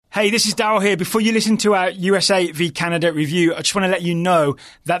Hey, this is Daryl here. Before you listen to our USA v Canada review, I just want to let you know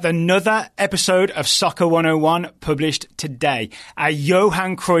that another episode of Soccer 101 published today, our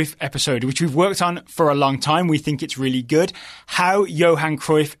Johan Cruyff episode, which we've worked on for a long time. We think it's really good. How Johan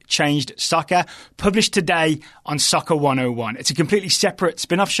Cruyff Changed Soccer, published today on Soccer 101. It's a completely separate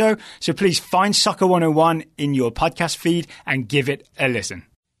spin-off show, so please find Soccer 101 in your podcast feed and give it a listen.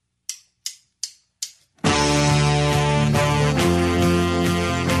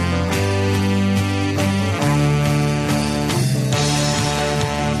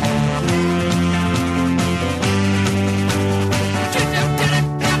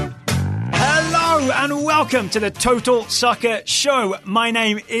 And welcome to the Total Soccer Show. My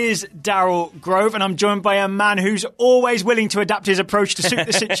name is Daryl Grove, and I'm joined by a man who's always willing to adapt his approach to suit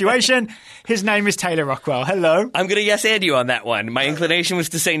the situation. His name is Taylor Rockwell. Hello. I'm going to yes and you on that one. My inclination was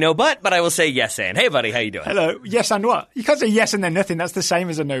to say no but I will say yes and. Hey, buddy, how you doing? Hello. Yes and what? You can't say yes and then nothing. That's the same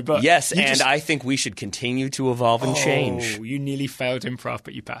as a no but. Yes, and I think we should continue to evolve and change. You nearly failed improv,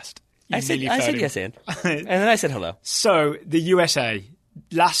 but you passed. I said yes and. And then I said hello. So, the USA...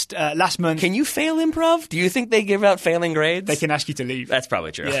 Last month... Can you fail improv? Do you think they give out failing grades? They can ask you to leave. That's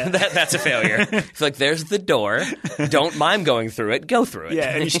probably true. Yeah. That's a failure. It's like, there's the door. Don't mind going through it. Go through it.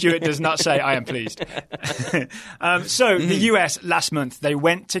 Yeah, and Stuart does not say, I am pleased. So, the US last month, they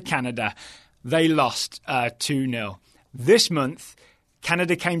went to Canada. They lost 2-0. This month...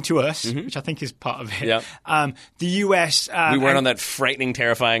 Canada came to us, which I think is part of it. Yep. The US... we weren't on that frightening,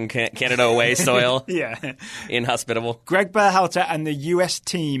 terrifying Canada away soil. Yeah. Inhospitable. Greg Berhalter and the US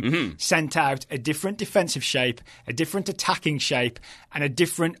team sent out a different defensive shape, a different attacking shape, and a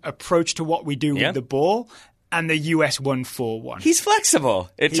different approach to what we do with the ball. And the US won 4-1. He's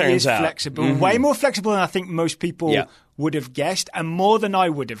flexible, it turns out. He is flexible. Way more flexible than I think most people would have guessed, and more than I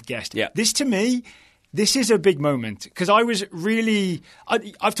would have guessed. Yeah. This, to me... This is a big moment because I was really...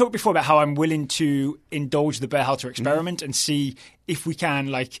 I've talked before about how I'm willing to indulge the Berhalter experiment and see if we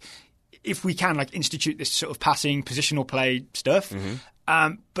can institute this sort of passing, positional play stuff.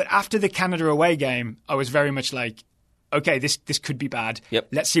 But after the Canada away game, I was very much like, okay, this could be bad. Yep.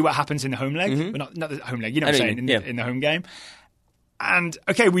 Let's see what happens in the home leg. Well, not the home leg, you know what I'm saying, in the home game. And,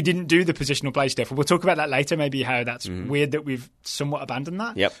 okay, we didn't do the positional play stuff. We'll talk about that later, maybe how that's weird that we've somewhat abandoned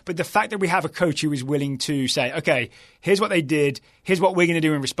that. Yep. But the fact that we have a coach who is willing to say, okay, here's what they did, here's what we're going to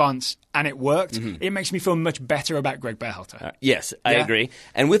do in response, and it worked, it makes me feel much better about Greg Berhalter. Yes, I agree.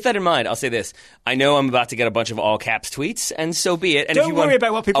 And with that in mind, I'll say this. I know I'm about to get a bunch of all caps tweets, and so be it. And Don't worry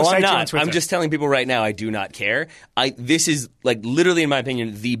about what people say to you on Twitter. I'm just telling people right now I do not care. This is, literally, in my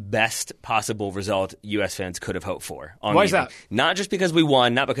opinion, the best possible result U.S. fans could have hoped for. Why is that? Not just because we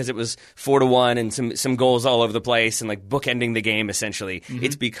won, not because it was 4-1 and some goals all over the place and bookending the game essentially.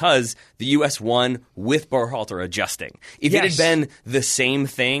 It's because the U.S. won with Berhalter adjusting. If it had been the same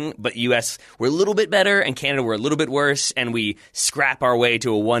thing, but U.S. were a little bit better and Canada were a little bit worse, and we scrap our way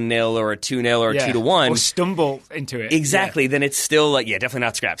to a 1-0 or a 2-0 or a 2-1, or stumble into it, exactly. Then it's still definitely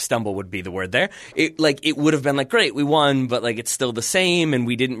not scrap. Stumble would be the word there. It would have been great, we won, but it's still the same, and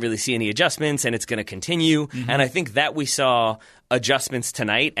we didn't really see any adjustments, and it's going to continue. And I think that we saw adjustments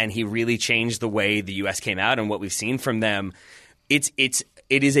tonight, and he really changed the way the U.S. came out and what we've seen from them.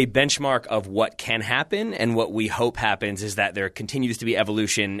 It is a benchmark of what can happen, and what we hope happens is that there continues to be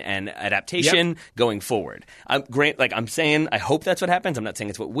evolution and adaptation going forward. I'm saying I hope that's what happens. I'm not saying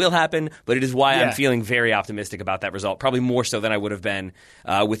it's what will happen, but it is why I'm feeling very optimistic about that result, probably more so than I would have been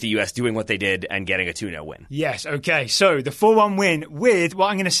with the U.S. doing what they did and getting a 2-0 win. Yes, okay. So the 4-1 win with, what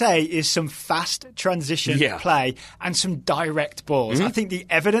I'm going to say, is some fast transition play and some direct balls. I think the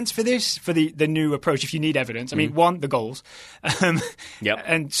evidence for this, for the new approach, if you need evidence, I mean, one, the goals.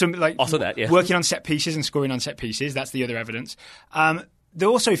 And some also that, working on set pieces and scoring on set pieces. That's the other evidence.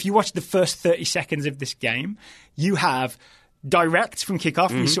 Also, if you watch the first 30 seconds of this game, you have direct from kickoff.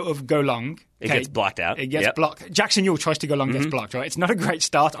 You sort of go long. It gets blocked out. It gets blocked. Jackson Ewell tries to go long, gets blocked, right? It's not a great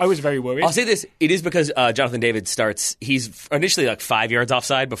start. I was very worried. I'll say this. It is because Jonathan David starts, he's initially 5 yards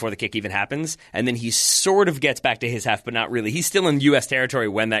offside before the kick even happens, and then he sort of gets back to his half, but not really. He's still in U.S. territory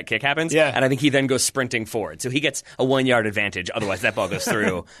when that kick happens, and I think he then goes sprinting forward. So he gets a 1 yard advantage. Otherwise, that ball goes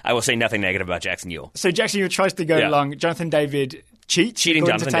through. I will say nothing negative about Jackson Ewell. So Jackson Ewell tries to go long. Jonathan David cheating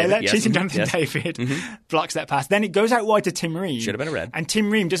Jonathan Taylor. David, cheating Jonathan David blocks that pass. Then it goes out wide to Tim Ream. Should have been a red. And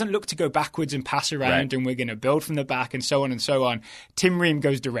Tim Ream doesn't look to go backwards and pass around and we're going to build from the back and so on and so on. Tim Ream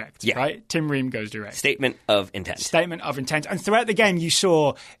goes direct, right? Tim Ream goes direct. Statement of intent. Statement of intent. And throughout the game, you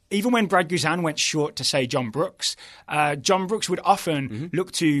saw, even when Brad Guzan went short to, say, John Brooks would often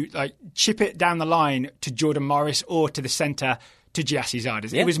look to chip it down the line to Jordan Morris or to the centre to Giassi's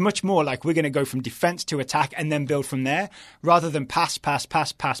orders. Yeah. It was much more like we're going to go from defense to attack and then build from there, rather than pass.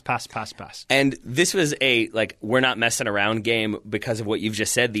 And this was a, like, we're not messing around game because of what you've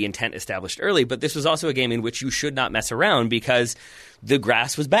just said, the intent established early, but this was also a game in which you should not mess around because the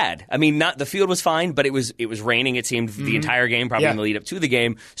grass was bad. I mean, the field was fine, but it was raining, it seemed, the entire game, probably in the lead up to the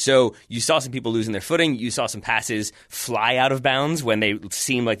game. So you saw some people losing their footing. You saw some passes fly out of bounds when they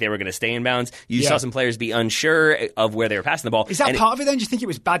seemed like they were going to stay in bounds. You saw some players be unsure of where they were passing the ball. Is that part of it then? Do you think it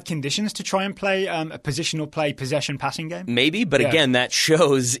was bad conditions to try and play a positional play, possession passing game? Maybe, but again, that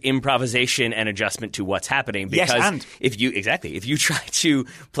shows improvisation and adjustment to what's happening. Because if you try to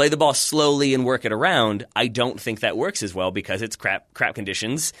play the ball slowly and work it around, I don't think that works as well because it's crap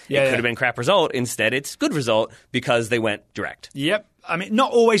conditions. It could have been crap result. Instead, it's good result because they went direct. Yep. I mean,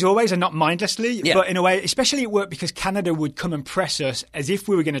 not always, and not mindlessly, but in a way, especially it worked because Canada would come and press us as if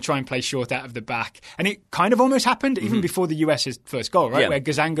we were going to try and play short out of the back. And it kind of almost happened even before the US's first goal, right? Where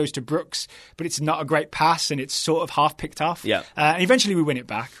Gazan goes to Brooks, but it's not a great pass and it's sort of half picked off. Yeah. And eventually we win it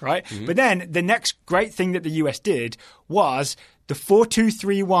back, right? But then the next great thing that the US did was the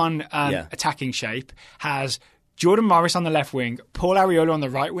 4-2-3-1 attacking shape has Jordan Morris on the left wing, Paul Arriola on the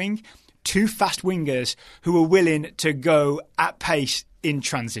right wing, two fast wingers who are willing to go at pace in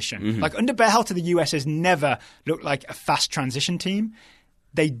transition. Like under Berhalter, the US has never looked like a fast transition team.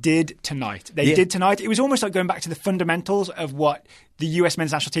 They did tonight. It was almost like going back to the fundamentals of what the US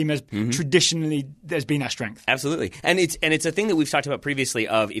men's national team has traditionally has been our strength. Absolutely. And it's a thing that we've talked about previously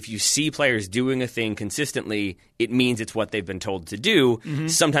of if you see players doing a thing consistently, it means it's what they've been told to do.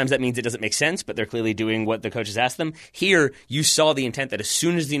 Sometimes that means it doesn't make sense, but they're clearly doing what the coaches asked them. Here, you saw the intent that as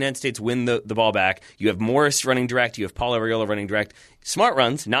soon as the United States win the ball back, you have Morris running direct, you have Paul Arriola running direct. Smart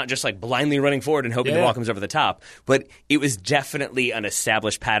runs, not just like blindly running forward and hoping the ball comes over the top. But it was definitely an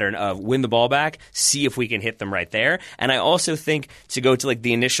established pattern of win the ball back, see if we can hit them right there. And I also think to go to like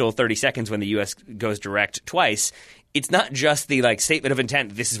the initial 30 seconds when the U.S. goes direct twice, it's not just the like statement of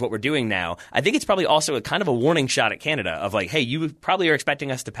intent, this is what we're doing now. I think it's probably also a kind of a warning shot at Canada of like, hey, you probably are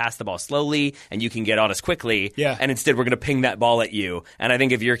expecting us to pass the ball slowly and you can get on us quickly. Yeah. And instead we're going to ping that ball at you. And I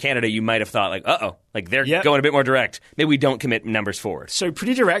think if you're Canada, you might have thought like, like they're going a bit more direct. Maybe we don't commit numbers forward. So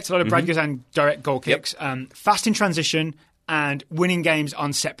pretty direct, a lot of Brad Gazan direct goal kicks, fast in transition, and winning games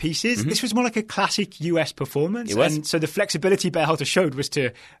on set pieces. This was more like a classic US performance. It was. And so the flexibility Berhalter showed was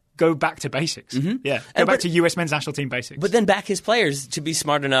to go back to basics. Go back to US men's national team basics. But then back his players to be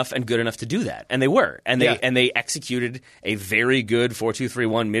smart enough and good enough to do that. And they were. And they executed a very good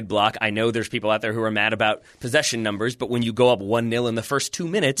 4-2-3-1 mid-block. I know there's people out there who are mad about possession numbers, but when you go up 1-0 in the first 2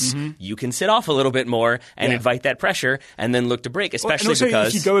 minutes, you can sit off a little bit more and invite that pressure and then look to break, especially and also, because...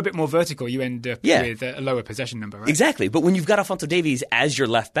 if you go a bit more vertical, you end up with a lower possession number, right? Exactly. But when you've got Alphonso Davies as your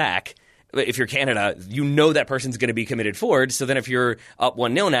left back... If you're Canada, you know that person's going to be committed forward. So then if you're up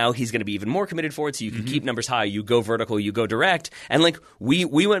 1-0 now, he's going to be even more committed forward. So you can keep numbers high. You go vertical. You go direct. And like we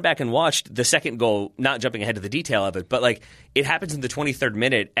went back and watched the second goal, not jumping ahead to the detail of it, but like it happens in the 23rd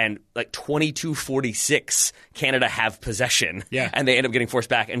minute and like 22:46, Canada have possession. Yeah. And they end up getting forced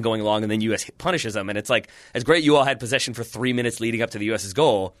back and going along, and then U.S. punishes them. And it's like, it's great you all had possession for 3 minutes leading up to the U.S.'s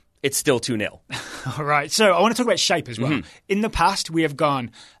goal. It's still 2-0. All right. So I want to talk about shape as well. In the past, we have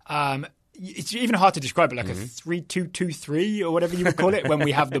gone... it's even hard to describe it, like a 3-2-2-3 or whatever you would call it when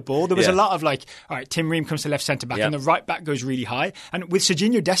we have the ball. There was a lot of like, all right, Tim Ream comes to left centre back and the right back goes really high. And with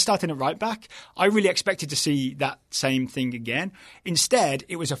Serginho Dest starting at right back, I really expected to see that same thing again. Instead,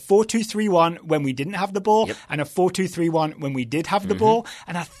 it was a 4-2-3-1 when we didn't have the ball and a 4-2-3-1 when we did have the ball.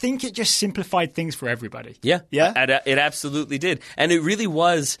 And I think it just simplified things for everybody. Yeah. It absolutely did. And it really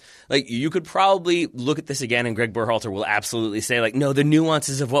was, like, you could probably look at this again and Greg Berhalter will absolutely say, like, no, the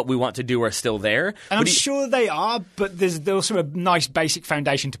nuances of what we want to do are still there. And I'm sure they are, but there's also a nice basic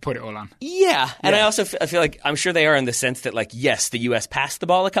foundation to put it all on. Yeah. And I also I feel like I'm sure they are in the sense that, like, yes, the U.S. passed the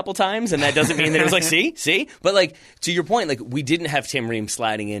ball a couple times, and that doesn't mean that it was like, see? But, like, to your point, like, we didn't have Tim Ream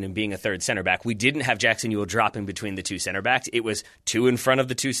sliding in and being a third center back. We didn't have Jackson Ewell dropping between the two center backs. It was two in front of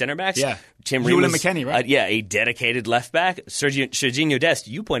the two center backs. Yeah. Tim Ream was, and McKennie, right? A dedicated left back. Serginho Dest,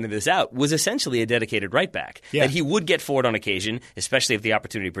 you pointed this out, was essentially a dedicated right back. Yeah. That he would get forward on occasion, especially if the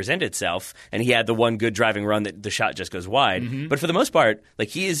opportunity presented itself, and he had the one good driving run that the shot just goes wide. But for the most part, like,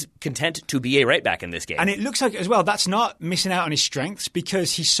 he is content to be a right back in this game. And it looks like, as well, that's not missing out on his strengths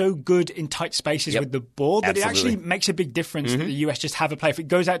because he's so good in tight spaces with the ball that it actually makes a big difference that the US just have a player. If it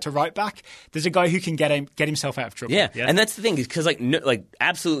goes out to right back, there's a guy who can get himself out of trouble. Yeah. And that's the thing, because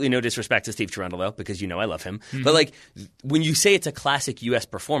absolutely no disrespect to Steve Cherundolo, because you know I love him. But like, when you say it's a classic US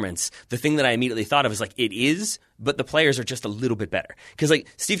performance, the thing that I immediately thought of is like, it is, but the players are just a little bit better. Because like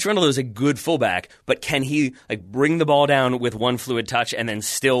Steve Cherundolo is a good fullback, but can he like bring the ball down with one fluid touch and then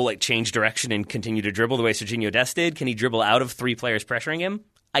still like change direction and continue to dribble the way Serginho Dest did? Can he dribble out of 3 players pressuring him?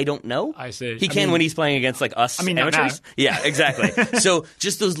 I don't know. I see. He can when he's playing against like us amateurs. Yeah, exactly. So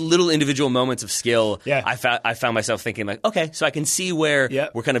just those little individual moments of skill, I found myself thinking like, okay, so I can see where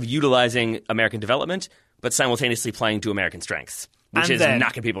we're kind of utilizing American development, but simultaneously playing to American strengths. Which is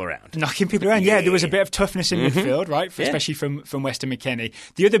knocking people around. Knocking people around, yeah. There was a bit of toughness in midfield, right? Especially from Weston McKennie.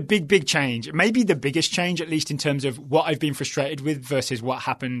 The other big change, maybe the biggest change, at least in terms of what I've been frustrated with versus what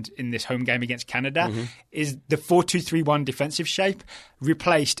happened in this home game against Canada, is the 4-2-3-1 defensive shape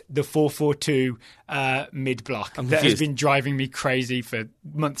replaced the 4-4-2 mid-block. That has been driving me crazy for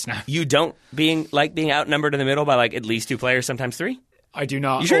months now. You don't being outnumbered in the middle by like at least 2 players, sometimes 3? I do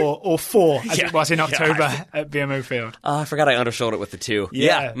not. Sure? Or 4, as it was in October at BMO Field. I forgot I undersold it with the 2.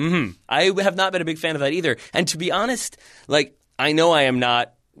 Yeah. I have not been a big fan of that either. And to be honest, like I know I am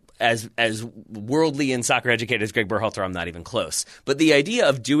not as worldly and soccer educated as Greg Berhalter. I'm not even close. But the idea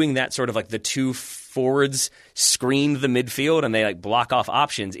of doing that sort of like the 2 forwards screen the midfield and they like block off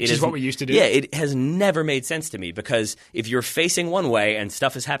options. Which is what we used to do. Yeah, it has never made sense to me because if you're facing one way and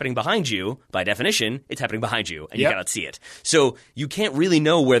stuff is happening behind you, by definition, it's happening behind you and you cannot see it. So you can't really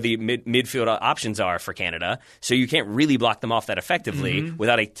know where the midfield options are for Canada. So you can't really block them off that effectively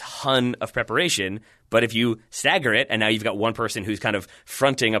without a ton of preparation. But if you stagger it and now you've got one person who's kind of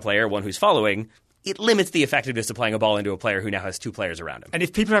fronting a player, one who's following, it limits the effectiveness of playing a ball into a player who now has 2 players around him. And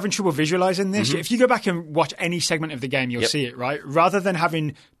if people are having trouble visualizing this, if you go back and watch any segment of the game, you'll see it, right? Rather than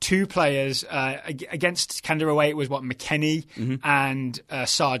having 2 players against Canada away, it was McKennie and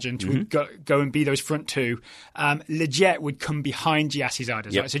Sargent would go and be those front 2. Leggett would come behind Gyasi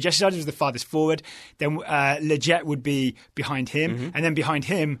Zardes, right? So Gyasi Zardes was the farthest forward. Then Leggett would be behind him. And then behind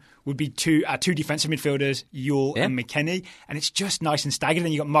him would be 2 defensive midfielders, Yule and McKennie. And it's just nice and staggered.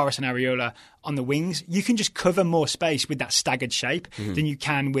 Then you've got Morris and Areola on the wings. You can just cover more space with that staggered shape than you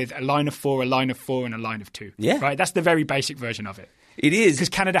can with a line of 4, and a line of 2. Yeah. Right? That's the very basic version of it. It is. Because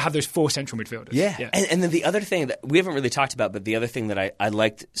Canada have those 4 central midfielders. Yeah. And then the other thing that we haven't really talked about, but the other thing that I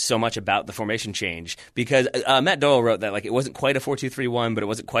liked so much about the formation change, because Matt Doyle wrote that like it wasn't quite a 4-2-3-1, but it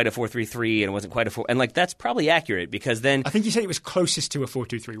wasn't quite a 4-3-3, and it wasn't quite a 4... And like that's probably accurate because then... I think you said it was closest to a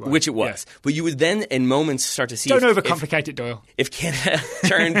 4-2-3-1. Which it was. Yeah. But you would then in moments start to see... Don't overcomplicate it, Doyle. If Canada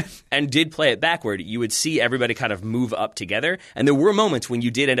turned and did play it backward, you would see everybody kind of move up together. And there were moments when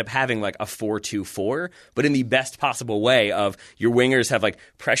you did end up having like a 4-2-4, but in the best possible way of your wingers have like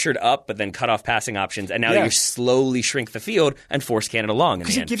pressured up, but then cut off passing options, and now you slowly shrink the field and force Canada along.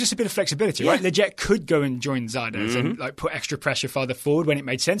 Because it gives us a bit of flexibility, right? Leggett could go and join Zardes and like put extra pressure farther forward when it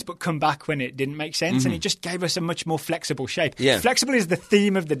made sense, but come back when it didn't make sense, and it just gave us a much more flexible shape. Yeah. Flexible is the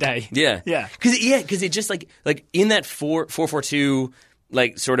theme of the day. Yeah, yeah. Because it just like in that 4-4-2.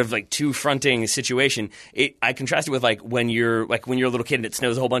 Like sort of like 2 fronting situation. I contrast it with like when you're a little kid and it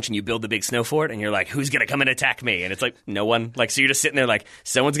snows a whole bunch and you build the big snow fort and you're like, who's gonna come and attack me? And it's like no one. Like so you're just sitting there like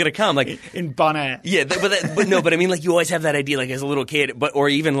someone's gonna come. Like in Bon Air. Yeah, but I mean like you always have that idea like as a little kid. Or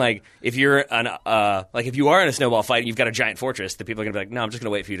even like if you're if you are in a snowball fight and you've got a giant fortress, the people are gonna be like, no, I'm just gonna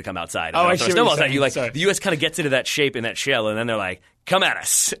wait for you to come outside. And I see. Snowballs at you. Like the U.S. kind of gets into that shape in that shell, and then they're like, come at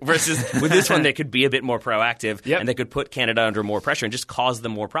us. Versus with this one, they could be a bit more proactive and they could put Canada under more pressure and just cause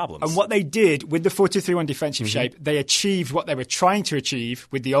them more problems. And what they did with the 4-2-3-1 defensive shape, they achieved what they were trying to achieve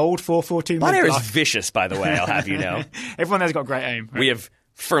with the old 4-4-2. Bon Air is vicious, by the way, I'll have you know. Everyone there's got great aim. Right? We have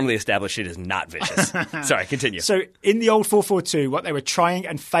firmly established it is not vicious. Sorry, continue. So in the old 4-4-2, what they were trying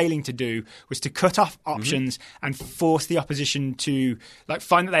and failing to do was to cut off options and force the opposition to like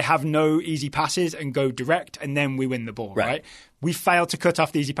find that they have no easy passes and go direct, and then we win the ball, right? We failed to cut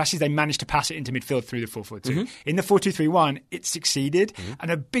off the easy passes. They managed to pass it into midfield through the 4-4-2. In the 4-2-3-1, it succeeded.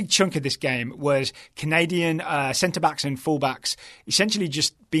 And a big chunk of this game was Canadian centre-backs and full-backs essentially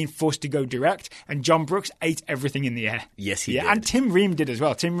just being forced to go direct. And John Brooks ate everything in the air. Yes, he did. And Tim Ream did as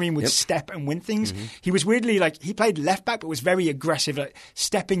well. Tim Ream would step and win things. He was weirdly he played left-back, but was very aggressive, like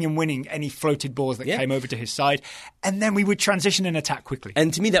stepping and winning any floated balls that came over to his side. And then we would transition and attack quickly.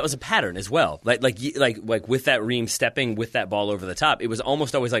 And to me, that was a pattern as well. Like with that Ream stepping with that ball over the top, it was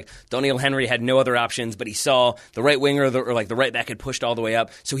almost always like Doniel Henry had no other options, but he saw the right winger or the right back had pushed all the way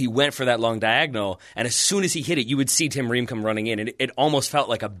up, so he went for that long diagonal, and as soon as he hit it, you would see Tim Ream come running in, and it almost felt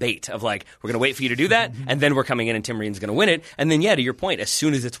like a bait of like, we're going to wait for you to do that, and then we're coming in and Tim Ream's going to win it, and then to your point, as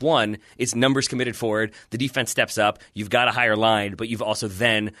soon as it's won, it's numbers committed forward, the defense steps up, you've got a higher line, but you've also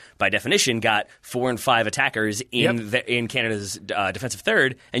then, by definition, got 4 and 5 attackers in Canada's defensive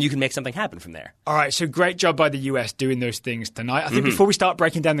third, and you can make something happen from there. All right, so great job by the US doing those things the night. I think before we start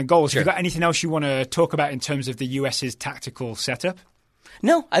breaking down the goals, have you got anything else you want to talk about in terms of the US's tactical setup?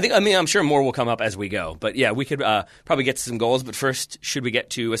 No, I'm sure more will come up as we go. But yeah, we could probably get to some goals. But first, should we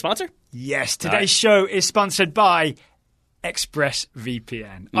get to a sponsor? Yes, today's show is sponsored by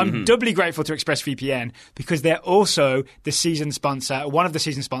ExpressVPN. I'm doubly grateful to ExpressVPN because they're also the season sponsor, one of the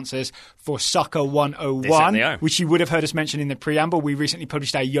season sponsors for Soccer 101, which you would have heard us mention in the preamble. We recently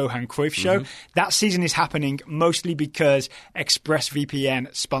published our Johan Cruyff show. That season is happening mostly because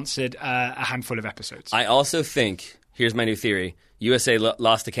ExpressVPN sponsored a handful of episodes. I also think, here's my new theory, USA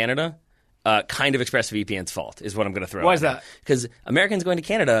lost to Canada. Kind of ExpressVPN's fault is what I'm going to throw out. Why is that? Because Americans going to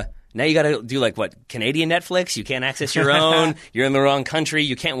Canada, now you got to do like what? Canadian Netflix? You can't access your own. You're in the wrong country.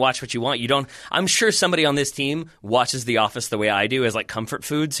 You can't watch what you want. You don't. I'm sure somebody on this team watches The Office the way I do, as like comfort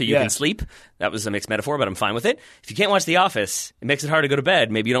food so you can sleep. That was a mixed metaphor, but I'm fine with it. If you can't watch The Office, it makes it hard to go to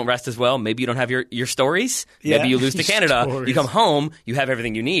bed. Maybe you don't rest as well. Maybe you don't have your stories. Maybe you lose to Canada. Stories. You come home, you have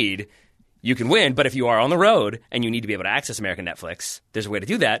everything you need. You can win, but if you are on the road and you need to be able to access American Netflix, there's a way to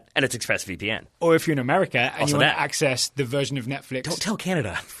do that, and it's ExpressVPN. Or if you're in America and Also you want to access the version of Netflix... Don't tell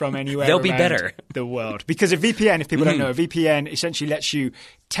Canada. ...from anywhere They'll be around better. the world. Because a VPN, if people don't know, a VPN essentially lets you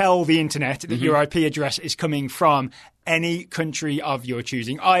tell the internet that your IP address is coming from any country of your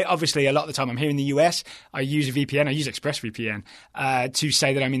choosing. I, obviously, a lot of the time I'm here in the US, I use a VPN, I use ExpressVPN to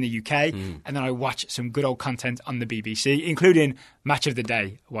say that I'm in the UK, and then I watch some good old content on the BBC, including Match of the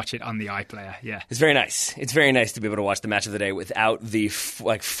Day. Watch it on the iPlayer, yeah. It's very nice. It's very nice to be able to watch the Match of the Day without the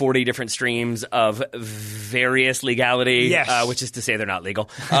 40 different streams of various legality, which is to say they're not legal.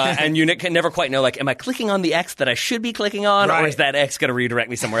 And you can never quite know, like, am I clicking on the X that I should be clicking on, or is that X going to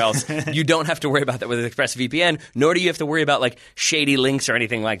redirect me somewhere else? You don't have to worry about that with ExpressVPN, nor do you have to worry about like shady links or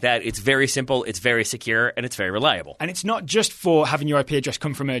anything like that. It's very simple, it's very secure, and it's very reliable. And it's not just for having your IP address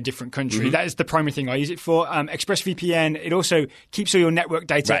come from a different country. That is the primary thing I use it for. ExpressVPN, it also keeps all your network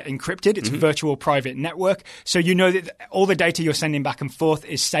data encrypted. It's a virtual private network. So you know that all the data you're sending back and forth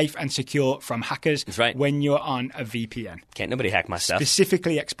is safe and secure from hackers when you're on a VPN. Can't nobody hack my stuff.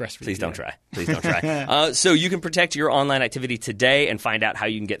 Specifically ExpressVPN. Please don't try. Please don't try. So you can protect your online activity today and find out how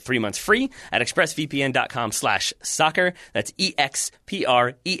you can get 3 months free at expressvpn.com/soccer. That's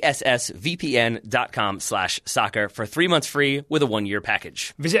expressvpn.com/soccer for 3 months free with a 1-year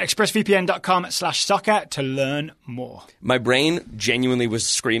package. Visit expressvpn.com/soccer to learn more. My brain genuinely was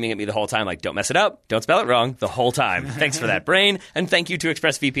screaming at me the whole time, like, don't mess it up, don't spell it wrong, the whole time. Thanks for that, brain. And thank you to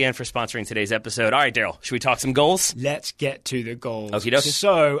ExpressVPN for sponsoring today's episode. All right, Daryl, should we talk some goals? Let's get to the goals. Okie dokie.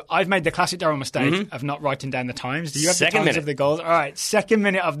 So I've made the classic Daryl mistake of not writing down the times. Do you have the times of the goals? All right, second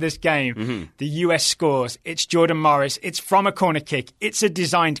minute of this game, the US scores. It's Jordan Morris. It's from a corner kick. It's a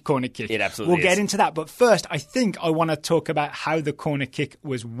designed corner kick. It absolutely We'll get into that. But first, I think I want to talk about how the corner kick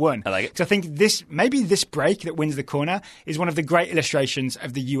was won. I like it. Because I think maybe this break that wins the corner is one of the great illustrations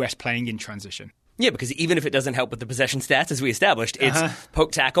of the US playing in transition. Yeah, because even if it doesn't help with the possession stats, as we established, it's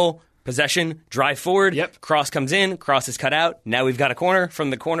poke tackle, possession, drive forward, cross comes in, cross is cut out. Now we've got a corner.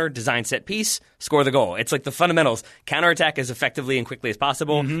 From the corner, design set piece, score the goal. It's like the fundamentals. Counterattack as effectively and quickly as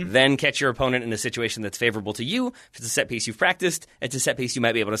possible, then catch your opponent in a situation that's favorable to you. If it's a set piece you've practiced, it's a set piece you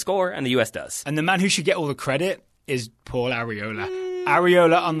might be able to score, and the US does. And the man who should get all the credit is Paul Arriola.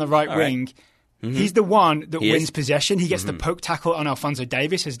 Arriola on the right wing. He's the one that wins possession. He gets the poke tackle on Alphonso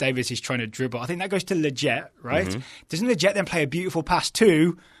Davies as Davies is trying to dribble. I think that goes to Leggett, right? Doesn't Leggett then play a beautiful pass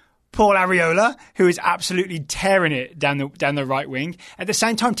to Paul Arriola, who is absolutely tearing it down the right wing? At the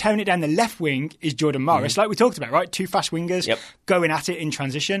same time, tearing it down the left wing is Jordan Morris, like we talked about, right? Two fast wingers going at it in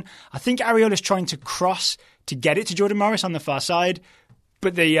transition. I think Arriola's trying to cross to get it to Jordan Morris on the far side,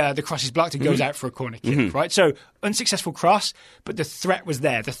 but the cross is blocked and goes out for a corner kick, right? So unsuccessful cross, but the threat was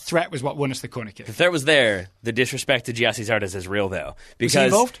there. The threat was what won us the corner kick. The threat was there. The disrespect to Giassi Zardes is real, though. Because was he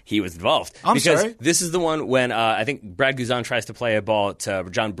involved? He was involved. Sorry. This is the one when I think Brad Guzan tries to play a ball to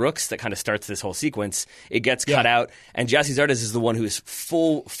John Brooks that kind of starts this whole sequence. It gets cut out, and Giassi Zardes is the one who is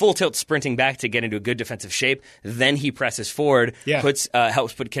full tilt sprinting back to get into a good defensive shape. Then he presses forward,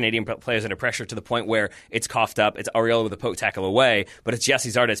 helps put Canadian players under pressure to the point where it's coughed up. It's Arriola with a poke tackle away, but it's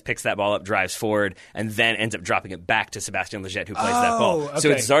Giassi Zardes picks that ball up, drives forward, and then ends up dropping it back to Sebastian Leggett, who plays that ball. Okay.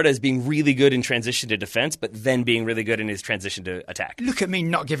 So it's Zardes being really good in transition to defense, but then being really good in his transition to attack. Look at me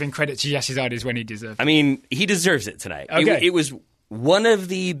not giving credit to Giassi Zardes when he deserves it. I mean, he deserves it tonight. Okay. It was one of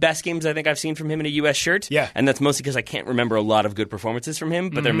the best games I think I've seen from him in a U.S. shirt. Yeah. And that's mostly because I can't remember a lot of good performances from him,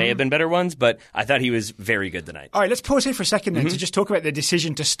 but there may have been better ones, but I thought he was very good tonight. All right, let's pause here for a second then to just talk about the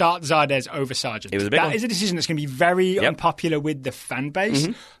decision to start Zardes over Sargent. It was a big one. That is a decision that's going to be very unpopular with the fan base.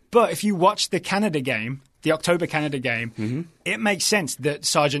 But if you watch the Canada game, the October Canada game, it makes sense that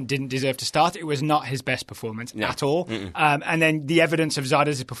Sargent didn't deserve to start. It was not his best performance at all. And then the evidence of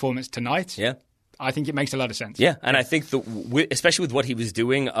Zardes' performance tonight, I think it makes a lot of sense. Yeah, and I think, especially with what he was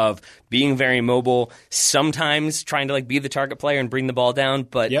doing of being very mobile, sometimes trying to be the target player and bring the ball down,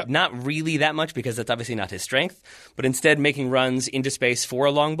 but not really that much because that's obviously not his strength, but instead making runs into space for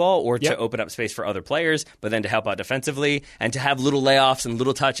a long ball or to open up space for other players, but then to help out defensively and to have little layoffs and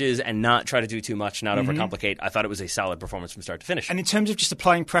little touches and not try to do too much, not overcomplicate. I thought it was a solid performance from start to finish. And in terms of just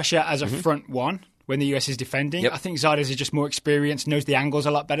applying pressure as a front one, when the US is defending, I think Zardes is just more experienced, knows the angles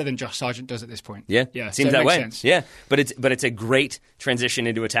a lot better than Josh Sargent does at this point. Yeah, seems so that way. Sense. Yeah, but it's a great transition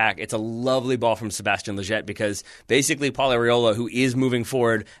into attack. It's a lovely ball from Sebastian Lletget because basically Paul Arriola, who is moving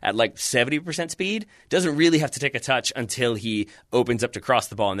forward at 70% speed, doesn't really have to take a touch until he opens up to cross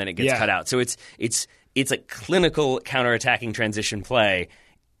the ball and then it gets cut out. So it's a clinical counterattacking transition play.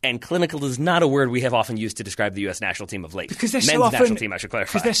 And clinical is not a word we have often used to describe the U.S. national team of late. Because they're Men's so often, national team, I should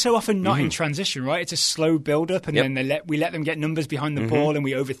clarify. Because they're so often not in transition, right? It's a slow build-up, and then we let them get numbers behind the ball, and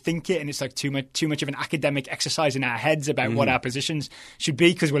we overthink it, and it's too much of an academic exercise in our heads about what our positions should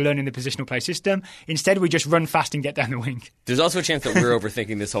be because we're learning the positional play system. Instead, we just run fast and get down the wing. There's also a chance that we're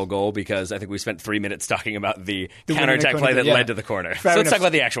overthinking this whole goal because I think we spent 3 minutes talking about the counterattack play that led to the corner. So let's talk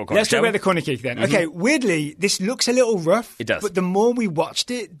about the actual corner. Let's talk about the corner kick then. Okay, weirdly, this looks a little rough. It does. But the more we watched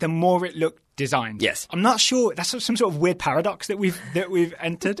it, the more it looked designed. Yes. I'm not sure. That's some sort of weird paradox that we've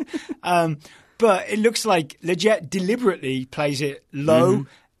entered. But it looks like Lletget deliberately plays it low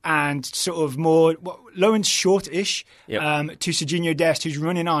and sort of more low and short-ish to Serginho Dest, who's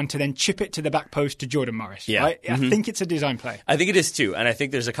running on to then chip it to the back post to Jordan Morris. Yeah. Right? I think it's a design play. I think it is too, and I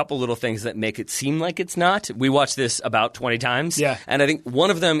think there's a couple little things that make it seem like it's not. We watched this about 20 times, and I think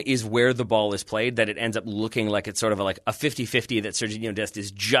one of them is where the ball is played, that it ends up looking like it's sort of a 50-50 that Serginho Dest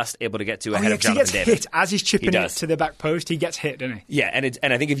is just able to get to ahead of Jonathan David. He gets hit as he's chipping it to the back post. He gets hit, doesn't he? Yeah,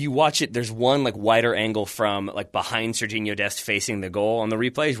 and I think if you watch it, there's one wider angle from behind Serginho Dest facing the goal on the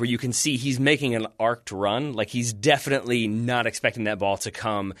replays where you can see he's making an arced run. He's definitely not expecting that ball to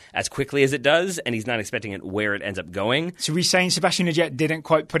come as quickly as it does, and he's not expecting it where it ends up going. So we're saying Sebastian Lletget didn't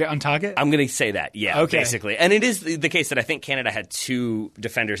quite put it on target? I'm going to say that, basically. And it is the case that I think Canada had two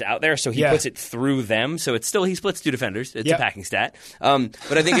defenders out there, so he puts it through them. So it's still, he splits two defenders. It's a packing stat.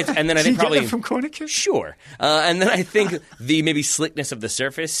 But I think it's, and then I think probably. Get them from corner kick? Sure. And then I think the maybe slickness of the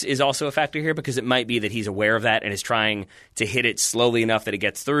surface is also a factor here because it might be that he's aware of that and is trying to hit it slowly enough that it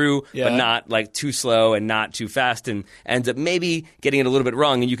gets through, but not too slow and not too fast, and ends up maybe getting it a little bit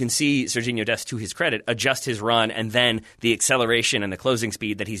wrong. And you can see Serginho Dest, to his credit, adjust his run and then the acceleration and the closing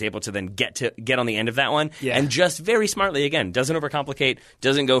speed that he's able to then get on the end of that one. And just very smartly, again, doesn't overcomplicate,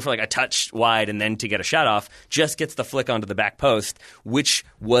 doesn't go for a touch wide and then to get a shot off, just gets the flick onto the back post, which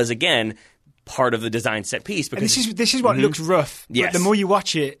was, again, part of the design set piece. Because this is what looks rough. Yes. But the more you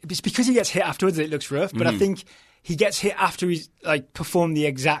watch it, it's because he gets hit afterwards that it looks rough. But I think he gets hit after he's performed the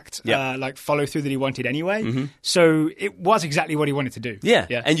exact follow through that he wanted anyway. So it was exactly what he wanted to do. Yeah.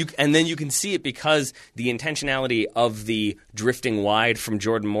 And then you can see it because the intentionality of the drifting wide from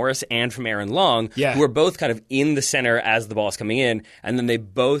Jordan Morris and from Aaron Long, who are both kind of in the center as the ball is coming in, and then they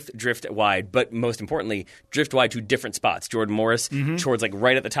both drift wide, but most importantly, drift wide to different spots. Jordan Morris towards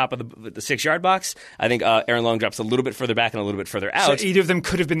right at the top of the 6-yard box. I think Aaron Long drops a little bit further back and a little bit further out. So either of them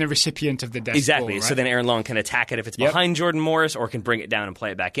could have been the recipient of the Dest exactly. ball, right? So then Aaron Long can attack it if it's behind Jordan Morris, or can bring it down and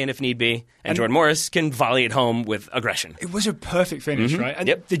play it back in if need be. And Jordan Morris can volley it home with aggression. It was a perfect finish, right?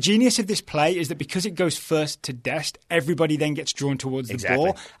 And the genius of this play is that because it goes first to Dest, everybody then gets drawn towards the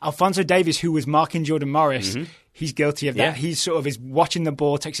ball. Alphonso Davies, who was marking Jordan Morris, he's guilty of that. He sort of is watching the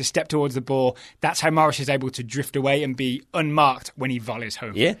ball, takes a step towards the ball. That's how Morris is able to drift away and be unmarked when he volleys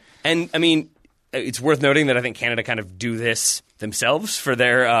home. Yeah. And, I mean, it's worth noting that I think Canada kind of do this themselves for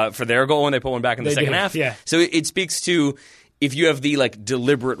their goal when they pull one back in the second half. Yeah. So it speaks to, if you have the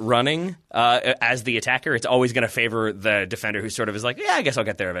deliberate running as the attacker, it's always going to favor the defender who sort of is I guess I'll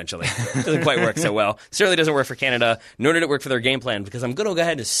get there eventually. It doesn't quite work so well. Certainly doesn't work for Canada, nor did it work for their game plan, because I'm going to go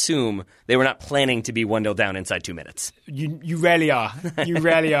ahead and assume they were not planning to be 1-0 down inside 2 minutes. You rarely are. You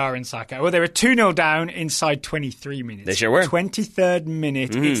rarely are in soccer. Well, they were 2-0 down inside 23 minutes. They sure were. 23rd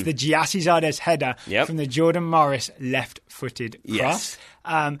minute. It's the Gyasi Zardes header from the Jordan Morris left-footed cross.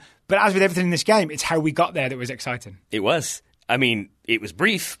 But as with everything in this game, it's how we got there that was exciting. It was. I mean, it was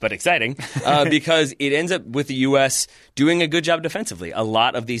brief but exciting because it ends up with the U.S. doing a good job defensively. A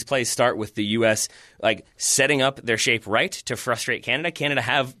lot of these plays start with the U.S. like setting up their shape right to frustrate Canada. Canada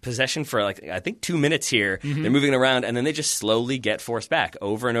have possession for like I think 2 minutes here. They're moving around and then they just slowly get forced back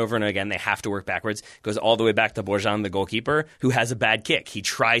over and over and again. They have to work backwards. It goes all the way back to Borjan, the goalkeeper, who has a bad kick. He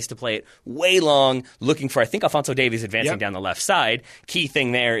tries to play it way long, looking for I think Alphonso Davies advancing down the left side. Key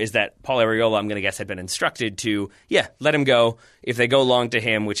thing there is that Paul Arriola, I'm going to guess, had been instructed to let him go. If they go long to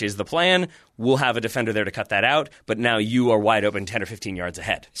him, which is the plan, we'll have a defender there to cut that out. But now you are wide open 10 or 15 yards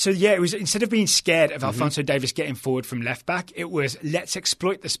ahead. So, it was instead of being scared of Alphonso Davies getting forward from left back, it was let's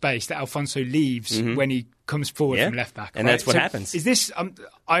exploit the space that Alphonso leaves when he comes forward from left back. And that's what happens. Is this, I'm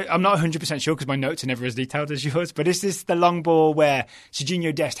not 100% sure because my notes are never as detailed as yours, but is this the long ball where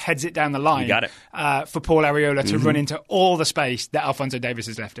Serginho Dest heads it down the line for Paul Arriola to run into all the space that Alphonso Davies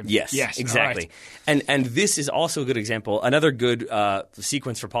has left him? Yes, exactly. Right. And this is also a good example, another good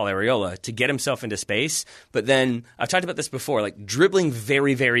sequence for Paul Arriola to get himself into space. But then, I've talked about this before, like dribbling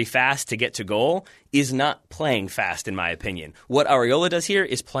very, very fast to get to goal is not playing fast, in my opinion. What Arriola does here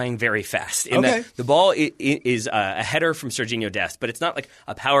is playing very fast. In that the ball is a header from Serginho Dest, but it's not like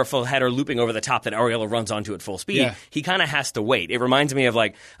a powerful header looping over the top that Arriola runs onto at full speed. Yeah. He kind of has to wait. It reminds me of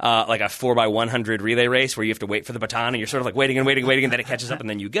like a 4x100 relay race where you have to wait for the baton and you're sort of like waiting, and then it catches up and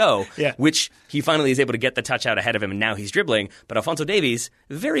then you go, which he finally is able to get the touch out ahead of him and now he's dribbling. But Alphonso Davies,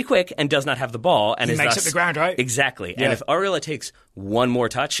 very quick and does not have the ball. And he makes up the ground, right? Exactly. Yeah. And if Arriola takes one more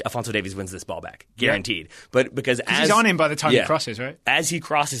touch, Alphonso Davies wins this ball back. Guaranteed. But because he's on him by the time he crosses, right? As he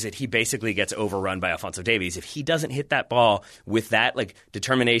crosses it, he basically gets overrun by Alphonso Davies. If he doesn't hit that ball with that like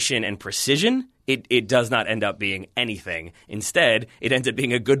determination and precision, it does not end up being anything. Instead, it ends up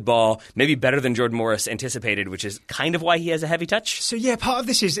being a good ball, maybe better than Jordan Morris anticipated, which is kind of why he has a heavy touch. So, part of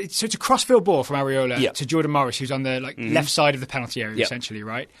this is it's a crossfield ball from Arriola to Jordan Morris, who's on the left side of the penalty area, essentially,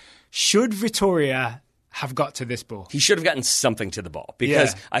 right? Should Vitoria have got to this ball? He should have gotten something to the ball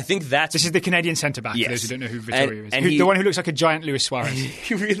because I think that's... This is the Canadian centre-back, for those who don't know who Vitoria is. The one who looks like a giant Luis Suarez.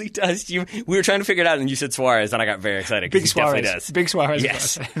 He really does. We were trying to figure it out and you said Suarez and I got very excited because he definitely does. Big Suarez.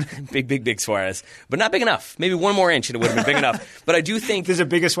 Yes. big Suarez. But not big enough. Maybe one more inch and it would have been big enough. But I do think... There's a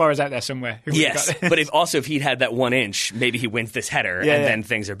bigger Suarez out there somewhere. Yes. But if he'd had that 1 inch, maybe he wins this header then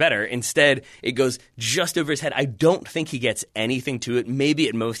things are better. Instead, it goes just over his head. I don't think he gets anything to it. Maybe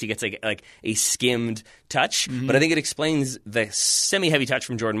at most he gets like a skimmed touch. But I think it explains the semi-heavy touch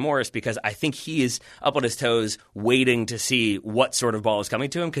from Jordan Morris because I think he is up on his toes waiting to see what sort of ball is coming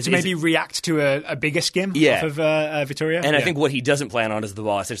to him. To maybe react to a bigger skim off of Vitoria. And I think what he doesn't plan on is the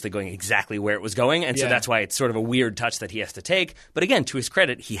ball essentially going exactly where it was going. And so that's why it's sort of a weird touch that he has to take. But again, to his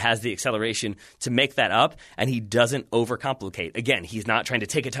credit, he has the acceleration to make that up and he doesn't overcomplicate. Again, he's not trying to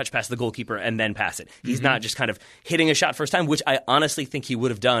take a touch past the goalkeeper and then pass it. He's not just kind of hitting a shot first time, which I honestly think he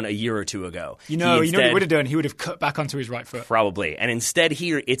would have done a year or two ago. You know what he would have done? He would have cut back onto his right foot. Probably. And instead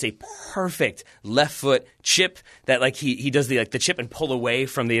here, it's a perfect left foot chip that like he does the chip and pull away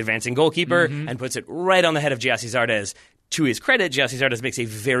from the advancing goalkeeper and puts it right on the head of Gyasi Zardes. To his credit, Gyasi Zardes makes a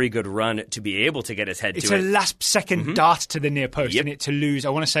very good run to be able to get his head to it. It's a last-second dart to the near post, isn't it, to lose, I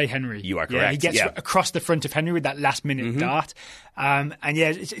want to say Henry. You are correct. He gets across the front of Henry with that last-minute dart. And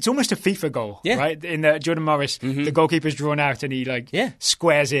it's almost a FIFA goal, right? In the Jordan Morris, the goalkeeper's drawn out and he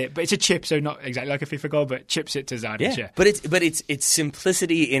squares it. But it's a chip, so not exactly like a FIFA goal, but chips it to Zardes, But it's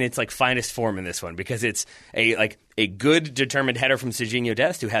simplicity in its finest form in this one because it's a good determined header from Serginho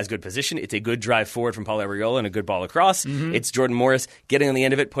Dest, who has good position. It's a good drive forward from Paul Arriola and a good ball across. It's Jordan Morris getting on the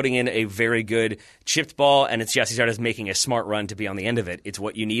end of it, putting in a very good chipped ball, and it's Gyasi Zardes making a smart run to be on the end of it. It's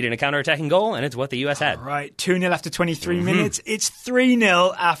what you need in a counterattacking goal, and it's what the U.S. had. Right, 2-0 after 23 minutes. It's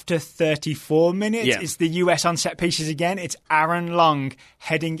 3-0 after 34 minutes. Yeah. It's the U.S. on set pieces again. It's Aaron Long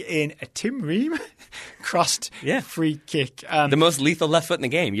heading in a Tim Ream crossed free kick. The most lethal left foot in the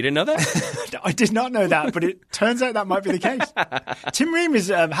game. You didn't know that? I did not know that, but it turns out that might be the case. Tim Ream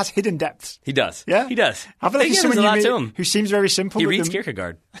has hidden depths. He does. Yeah? He does. I feel like he's someone you meet who seems very simple. He reads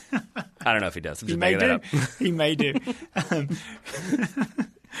Kierkegaard. I don't know if he does. I'm just making that up. He may do.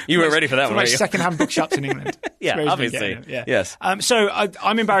 You weren't ready for that one, were you? Second-hand bookshops in England. Obviously. Yes. So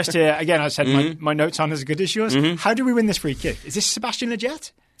I'm embarrassed here. Again, I said my notes aren't as good as yours. How do we win this free kick? Is this Sebastian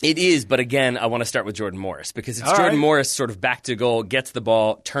Lletget? It is, but again, I want to start with Jordan Morris because it's Jordan Morris sort of back to goal, gets the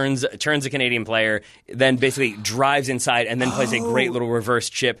ball, turns a Canadian player, then basically drives inside and then plays a great little reverse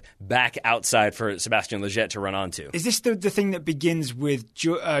chip back outside for Sebastian Lletget to run onto. Is this the thing that begins with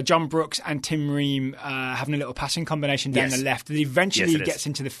John Brooks and Tim Ream having a little passing combination down the left that eventually gets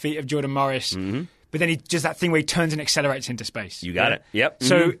into the feet of Jordan Morris? but then he does that thing where he turns and accelerates into space. You got it. Yep.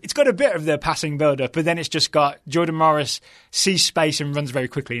 So it's got a bit of the passing build-up, but then it's just got Jordan Morris sees space and runs very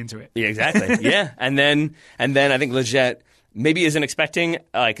quickly into it. Yeah, exactly. Yeah, and then I think Leggett maybe isn't expecting,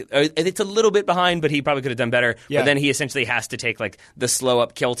 it's a little bit behind, but he probably could have done better. Yeah. But then he essentially has to take the slow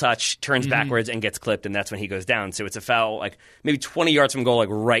up kill touch, turns backwards, and gets clipped, and that's when he goes down. So it's a foul, maybe 20 yards from goal,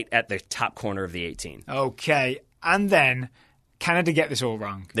 right at the top corner of the 18. Okay, and then Canada get this all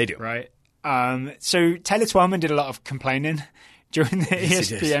wrong. They do. Right? So Taylor Twellman did a lot of complaining during the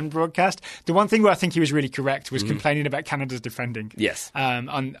ESPN broadcast. The one thing where I think he was really correct was complaining about Canada's defending. Yes.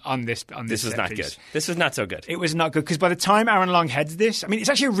 On this This was not piece. good. This was not so good. It was not good because by the time Aaron Long heads this, I mean, it's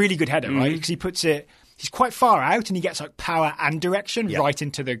actually a really good header, right? Because he puts it, he's quite far out and he gets power and direction right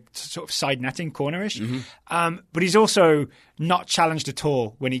into the sort of side netting, cornerish. But he's also not challenged at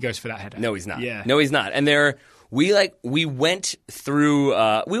all when he goes for that header. No, he's not. Yeah. No, he's not. And we went through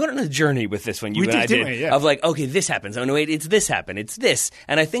we went on a journey with this one. You and I did. We? Yeah. Of okay, this happens. Oh no, wait, it's this happened. It's this.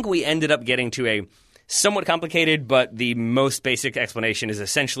 And I think we ended up getting to a somewhat complicated, but the most basic explanation is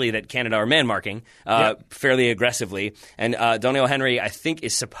essentially that Canada are man marking fairly aggressively. And Donnell Henry, I think,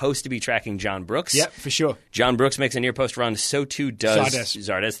 is supposed to be tracking John Brooks. Yep, for sure. John Brooks makes a near post run. So too does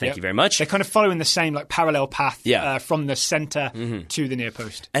Zardes. Thank you very much. They're kind of following the same parallel path from the center to the near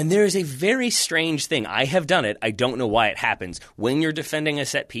post. And there is a very strange thing. I have done it. I don't know why it happens. When you're defending a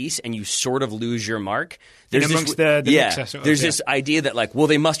set piece and you sort of lose your mark, there's amongst the mixer, there's this idea that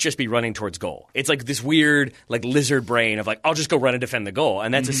they must just be running towards goal. It's this weird lizard brain of I'll just go run and defend the goal.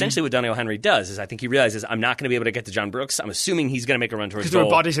 And that's essentially what Donnell Henry does. Is I think he realizes I'm not going to be able to get to John Brooks. I'm assuming he's going to make a run towards goal. Because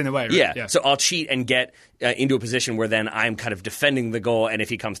there are bodies in the way, right? Yeah. So I'll cheat and get into a position where then I'm kind of defending the goal, and if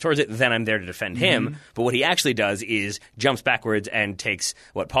he comes towards it, then I'm there to defend him. But what he actually does is jumps backwards and takes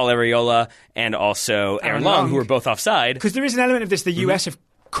Paul Arriola and also Aaron Long, who are both offside. Because there is an element of this. The US have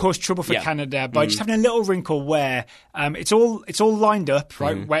caused trouble for Canada by just having a little wrinkle where it's all lined up,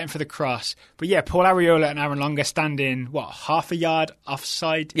 right, waiting for the cross. But Paul Arriola and Aaron Long are standing, half a yard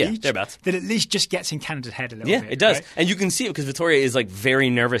offside each? Thereabouts. That at least just gets in Canada's head a little bit. Yeah, it does. Right? And you can see it because Vittoria is very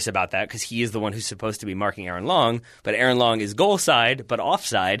nervous about that because he is the one who's supposed to be marking Aaron Long, but Aaron Long is goal side but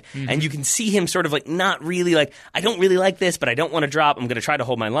offside, and you can see him sort of not really I don't really like this, but I don't want to drop. I'm going to try to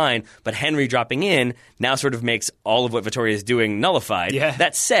hold my line. But Henry dropping in now sort of makes all of what Vittoria is doing nullified. Yeah.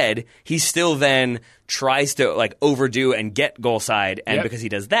 That said, he still then tries to overdo and get goal side, and because he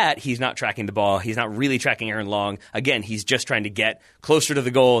does that, he's not tracking the ball. He's not really tracking Aaron Long. Again, he's just trying to get closer to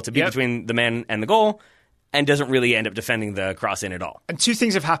the goal to be between the man and the goal, and doesn't really end up defending the cross in at all. And two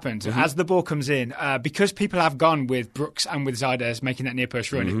things have happened as the ball comes in. Because people have gone with Brooks and with Zardes making that near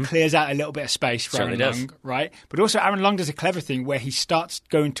post run, it clears out a little bit of space for Aaron Long, right? But also Aaron Long does a clever thing where he starts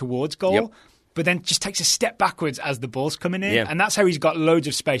going towards goal, but then just takes a step backwards as the ball's coming in. And that's how he's got loads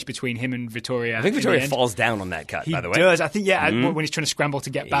of space between him and Vittoria. I think Vittoria falls down on that cut, by the way. He does. I think, when he's trying to scramble to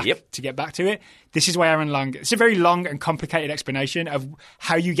get back to get back to it. This is why Aaron Long... It's a very long and complicated explanation of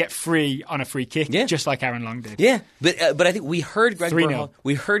how you get free on a free kick, just like Aaron Long did. Yeah, but I think we heard Greg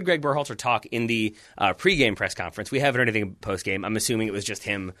Berhalter talk in the pregame press conference. We haven't heard anything postgame. I'm assuming it was just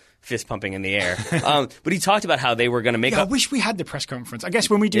him fist pumping in the air. But he talked about how they were going to make up... I wish we had the press conference. I guess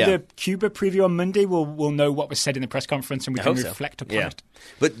when we do the Cuba preview on Monday, we'll know what was said in the press conference and we can reflect upon it.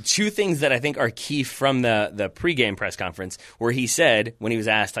 But two things that I think are key from the pregame press conference, where he said, when he was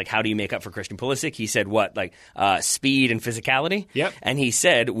asked, how do you make up for Christian Pulisic, he said, speed and physicality? Yep. And he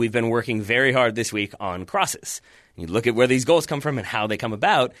said, we've been working very hard this week on crosses. You look at where these goals come from and how they come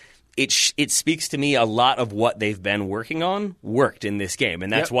about. It speaks to me a lot of what they've been working on worked in this game.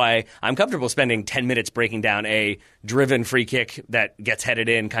 And that's why I'm comfortable spending 10 minutes breaking down a driven free kick that gets headed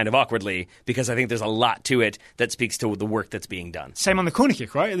in kind of awkwardly, because I think there's a lot to it that speaks to the work that's being done. Same on the corner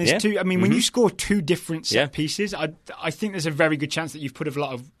kick, right? There's two. I mean, when you score two different set pieces, I think there's a very good chance that you've put a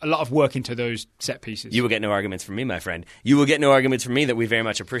lot of work into those set pieces. You will get no arguments from me, my friend. You will get no arguments from me that we very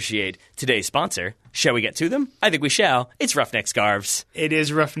much appreciate today's sponsor. Shall we get to them? I think we shall. It's Roughneck Scarves. It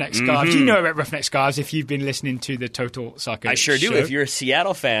is Roughneck Scarves. You know about Roughneck Scarves if you've been listening to the Total Soccer I sure do. show. If you're a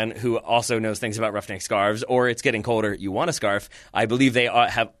Seattle fan who also knows things about Roughneck Scarves, or it's getting colder, you want a scarf, I believe they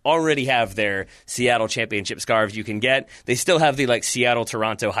already have their Seattle Championship scarves you can get. They still have the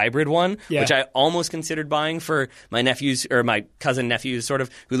Seattle-Toronto hybrid one, which I almost considered buying for my nephews, or my cousin nephews, sort of,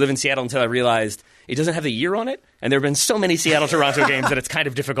 who live in Seattle, until I realized it doesn't have the year on it. And there have been so many Seattle-Toronto games that it's kind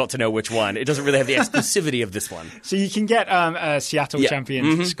of difficult to know which one. It doesn't really have the exclusivity of this one. So you can get a Seattle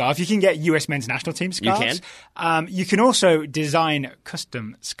champion scarf. You can get US men's national team scarves. You can. You can also design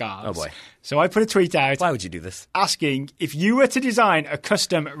custom scarves. Oh, boy. So I put a tweet out. Why would you do this? Asking if you were to design a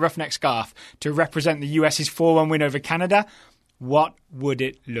custom Roughneck scarf to represent the US's 4-1 win over Canada, what would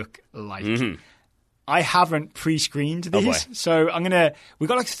it look like? I haven't pre-screened boy. these, so we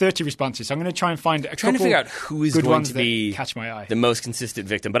got like 30 responses, so I'm going to try and find a Trying to couple figure out who is good going ones to that be catch my eye. the most consistent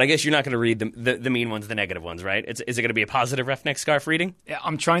victim. But I guess you're not going to read the mean ones, the negative ones, right? Is it going to be a positive roughneck scarf reading? Yeah,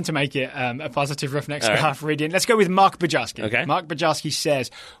 I'm trying to make it a positive roughneck scarf reading. Let's go with Mark Bajarski. Okay. Mark Bajarski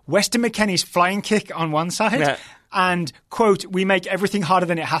says, Weston McKennie's flying kick on one side and, quote, we make everything harder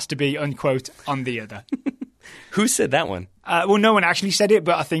than it has to be, unquote, on the other. Who said that one? Well, no one actually said it,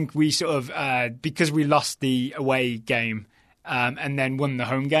 but I think we sort of, because we lost the away game and then won the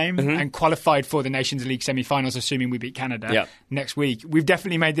home game and qualified for the Nations League semi-finals, assuming we beat Canada next week, we've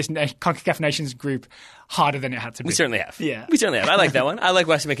definitely made this CONCACAF Nations group harder than it had to be. We certainly have. Yeah. We certainly have. I like that one. I like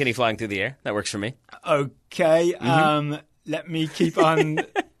Weston McKennie flying through the air. That works for me. Okay. Let me keep on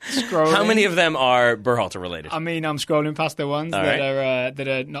scrolling. How many of them are Berhalter related? I mean, I'm scrolling past the ones that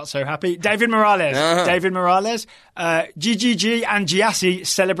are not so happy. David Morales. David Morales. GGG and Giassi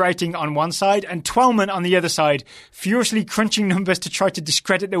celebrating on one side and Twellman on the other side, furiously crunching numbers to try to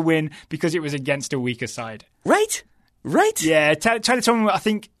discredit the win because it was against a weaker side. Right? Yeah, Tyler Twellman, I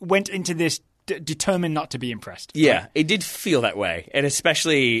think, went into this determined not to be impressed. Yeah, right? It did feel that way. And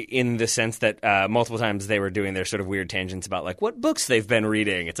especially in the sense that multiple times they were doing their sort of weird tangents about like what books they've been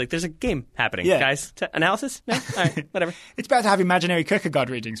reading. It's like there's a game happening, guys. Analysis? No? All right, whatever. It's better to have imaginary Kierkegaard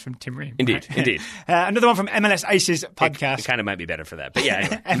readings from Tim Ream. Indeed. Another one from MLS Aces podcast. It kind of might be better for that. But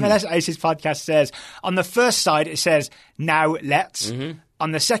yeah, anyway. MLS Aces podcast says, on the first side it says, now let's.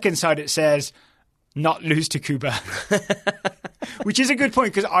 On the second side it says, not lose to Cuba. Which is a good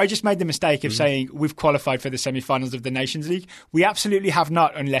point because I just made the mistake of saying we've qualified for the semi-finals of the Nations League. We absolutely have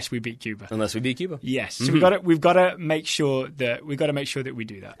not unless we beat Cuba. Unless we beat Cuba. Yes. So we've got to make sure that we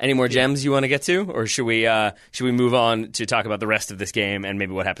do that. Any more gems you want to get to, or should we move on to talk about the rest of this game and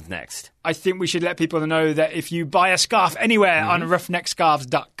maybe what happens next? I think we should let people know that if you buy a scarf anywhere on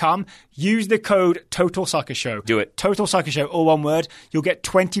roughneckscarves.com, use the code Total Soccer Show. Do it. Total Soccer Show, all one word. You'll get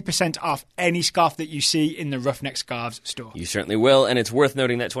 20% off any scarf that you see in the Roughneck Scarves store. You certainly will, and it's worth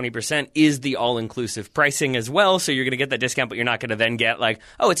noting that 20% is the all-inclusive pricing as well, so you're going to get that discount, but you're not going to then get like,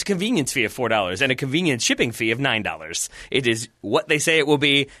 oh, it's a convenience fee of $4 and a convenience shipping fee of $9. It is what they say it will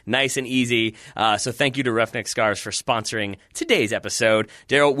be, nice and easy. So thank you to Roughneck Scarves for sponsoring today's episode.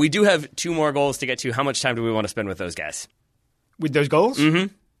 Daryl, we do have 2 more goals to get to. How much time do we want to spend with those guys? With those goals?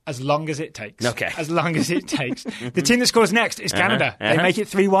 As long as it takes. Okay. As long as it takes. The team that scores next is Canada. They make it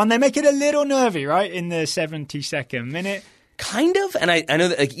 3-1. They make it a little nervy, right, in the 72nd minute. Kind of. And I know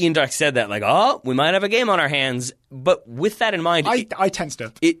that like, Ian Dark said that, like, oh, we might have a game on our hands. But with that in mind... I tensed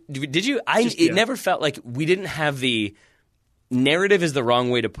up. Did you? It never felt like we didn't have the... Narrative is the wrong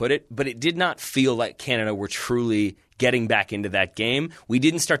way to put it, but it did not feel like Canada were truly getting back into that game. We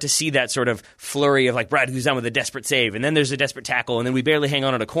didn't start to see that sort of flurry of like Brad Guzan with a desperate save, and then there's a desperate tackle, and then we barely hang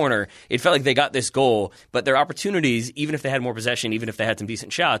on at a corner. It felt like they got this goal, but their opportunities, even if they had more possession, even if they had some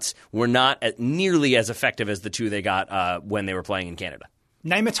decent shots, were not nearly as effective as the 2 they got when they were playing in Canada.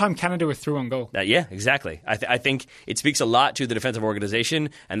 Name a time Canada were through on goal. Yeah, exactly. I think it speaks a lot to the defensive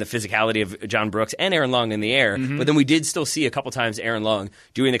organization and the physicality of John Brooks and Aaron Long in the air. But then we did still see a couple times Aaron Long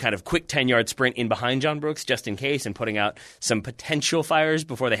doing the kind of quick 10-yard sprint in behind John Brooks just in case and putting out some potential fires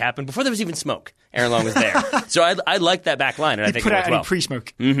before they happened. Before there was even smoke, Aaron Long was there. So I like that back line, and I think put it out worked any well.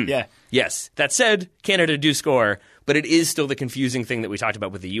 pre-smoke. Yeah. Yes. That said, Canada do score, but it is still the confusing thing that we talked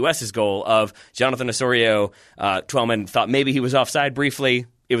about with the U.S.'s goal of Jonathan Osorio. Twellman thought maybe he was offside briefly.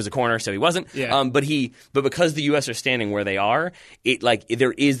 It was a corner, so he wasn't. Yeah. But because the U.S. are standing where they are,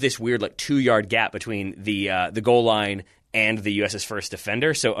 there is this weird 2-yard gap between the goal line and the U.S.'s first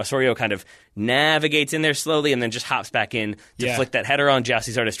defender. So Osorio kind of navigates in there slowly and then just hops back in to flick that header on.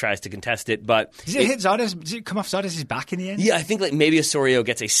 Gyasi Zardes tries to contest it, but... Does it hit Zardes? Does it come off Zardes' back in the end? Yeah, I think maybe Osorio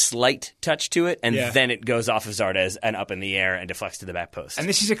gets a slight touch to it, and then it goes off of Zardes and up in the air and deflects to the back post. And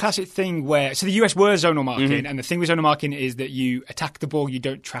this is a classic thing where... So the US were zonal marking, and the thing with zonal marking is that you attack the ball, you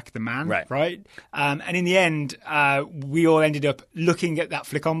don't track the man, right? And in the end, we all ended up looking at that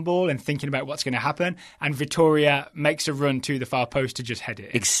flick-on ball and thinking about what's going to happen, and Vitoria makes a run to the far post to just head it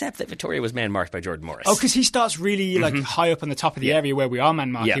in. Except that Vitoria was man-marked by Jordan Morris. Oh, because he starts really high up on the top of the area where we are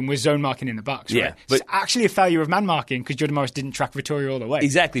man-marking, with zone marking in the box, right? Yeah, but it's actually a failure of man-marking because Jordan Morris didn't track Vitoria all the way.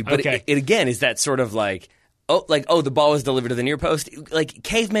 Exactly, but it again is that sort of the ball was delivered to the near post. Like,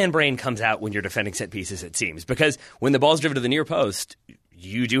 caveman brain comes out when you're defending set pieces, it seems. Because when the ball's driven to the near post,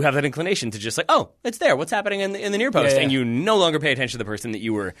 you do have that inclination to just it's there. What's happening in the near post? And you no longer pay attention to the person that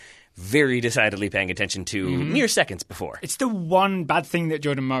you were very decidedly paying attention to mere seconds before. It's the one bad thing that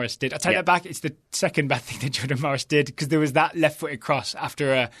Jordan Morris did. I take that back. It's the second bad thing that Jordan Morris did, because there was that left-footed cross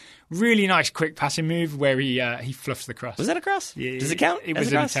after a really nice quick passing move where he fluffs the cross. Was that a cross? Yeah, Does it count? It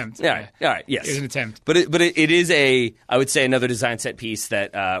was an attempt. Yeah. All right. Yes. It was an attempt. But it is I would say, another design set piece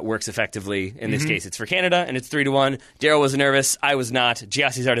that works effectively. In this case, it's for Canada, and it's 3-1. Daryl was nervous. I was not.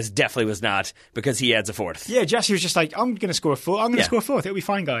 Gyasi Zardes definitely was not, because he adds a fourth. Yeah, Gyasi was just like, I'm going to score a fourth. I'm going to score a fourth. It'll be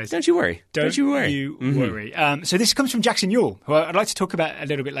fine, guys. Don't you worry. Don't you worry. So this comes from Jackson Ewell, who I'd like to talk about a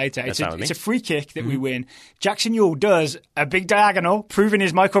little bit later. It's a free kick that we win. Jackson Ewell does a big diagonal, proving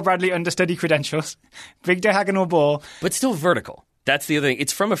his Michael Bradley understudy credentials. Big diagonal ball. But still vertical. That's the other thing.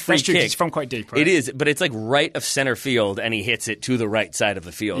 It's from a free kick. It's from quite deep, right? It is, but it's like right of center field, and he hits it to the right side of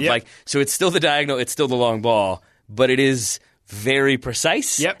the field. Yep. So it's still the diagonal, it's still the long ball, but it is very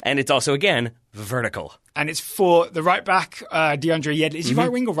precise. Yep. And it's also, again, vertical. And it's for the right back, DeAndre Yedlin. Is he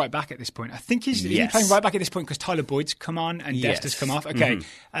right wing or right back at this point? I think he's playing right back at this point because Tyler Boyd's come on and Dest has come off. Okay.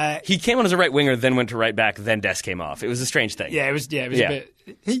 He came on as a right winger, then went to right back, then Dest came off. It was a strange thing. Yeah, it was a bit...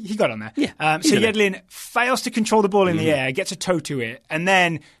 He got on there. Yeah, so Yedlin fails to control the ball in the air, gets a toe to it, and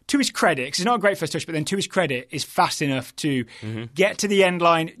then, to his credit, because it's not a great first touch, but then to his credit, is fast enough to get to the end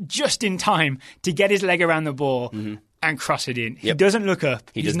line just in time to get his leg around the ball and cross it in. He doesn't look up.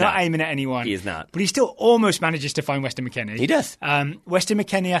 He's not aiming at anyone. He is not. But he still almost manages to find Weston McKennie. He does. Weston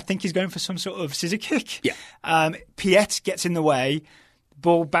McKennie, I think, is going for some sort of scissor kick. Yeah. Piet gets in the way.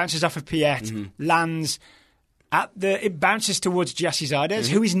 Ball bounces off of Piet, lands... It bounces towards Gyasi Zardes,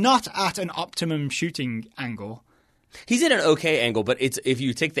 who is not at an optimum shooting angle. He's at an okay angle, but it's if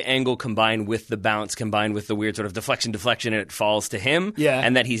you take the angle combined with the bounce, combined with the weird sort of deflection, and it falls to him,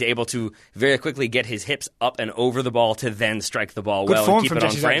 and that he's able to very quickly get his hips up and over the ball to then strike the ball well and keep it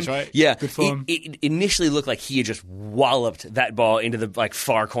on frame. Right? Yeah, good form. It initially looked like he had just walloped that ball into the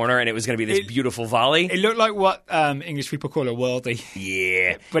far corner, and it was going to be this beautiful volley. It looked like what English people call a worldie.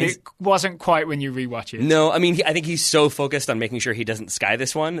 Yeah, but it wasn't quite when you rewatch it. No, I mean I think he's so focused on making sure he doesn't sky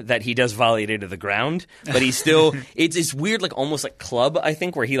this one that he does volley it into the ground, but he's still. It's weird, like almost like club, I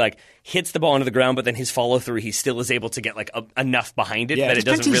think, where he like hits the ball into the ground, but then his follow through, he still is able to get like enough behind it that it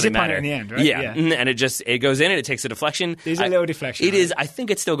doesn't really matter in the end, right? Yeah. And it goes in and it takes a deflection. There's a little deflection. It is. I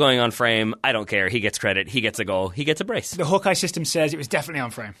think it's still going on frame. I don't care. He gets credit. He gets a goal. He gets a brace. The Hawkeye system says it was definitely on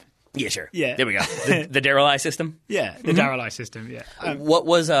frame. Yeah, sure. Yeah. There we go. The Daryl Eye system. Yeah, the Daryl Eye system. Yeah.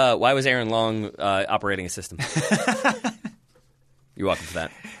 Why was Aaron Long operating a system? You're welcome for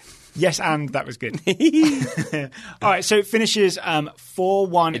that. Yes, and that was good. All right, so it finishes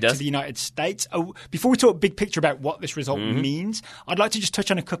 4-1 to the United States. Before we talk big picture about what this result means, I'd like to just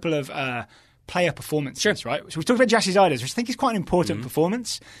touch on a couple of player performances, right? So we've talked about Gyasi Zardes, which I think is quite an important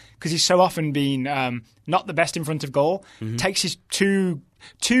performance because he's so often been not the best in front of goal. Takes his two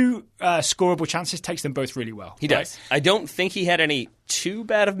scoreable chances, takes them both really well. He does. I don't think he had any too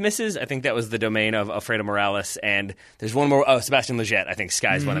bad of misses. I think that was the domain of Alfredo Morales, and there's one more. Sebastian Lletget, I think,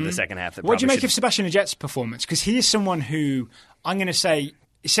 skies one of the second half. What do you make of Sebastian Lletget's performance? Because he is someone who, I'm going to say,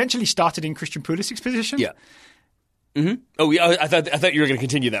 essentially started in Christian Pulisic's position. Yeah. Oh, yeah, I thought you were going to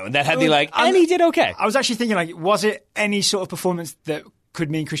continue that one. That had me and he did okay. I was actually thinking, was it any sort of performance that could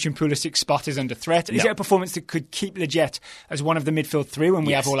mean Christian Pulisic's spot is under threat? Is it a performance that could keep Lletget as one of the midfield three when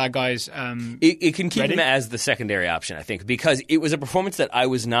we have all our guys It can keep ready? him as the secondary option, I think, because it was a performance that I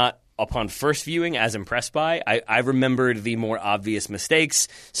was not, upon first viewing, as impressed by. I remembered the more obvious mistakes.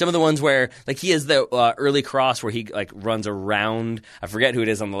 Some of the ones where, he has the early cross where he, runs around. I forget who it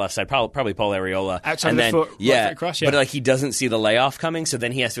is on the left side. Probably Paul Areola. Outside of the foot, right foot cross, But, he doesn't see the layoff coming, so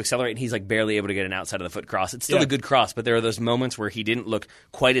then he has to accelerate, and he's, barely able to get an outside of the foot cross. It's still a good cross, but there are those moments where he didn't look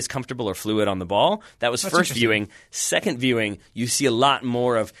quite as comfortable or fluid on the ball. That's first viewing. Second viewing, you see a lot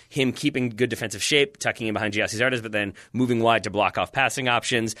more of him keeping good defensive shape, tucking in behind Gyasi Zardes, but then moving wide to block off passing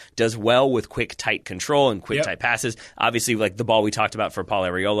options. Does well with quick, tight control and quick, tight passes. Obviously, the ball we talked about for Paul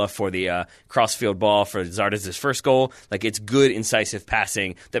Areola for the cross-field ball for Zardes' first goal, it's good, incisive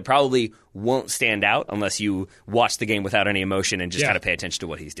passing that probably won't stand out unless you watch the game without any emotion and just kind of pay attention to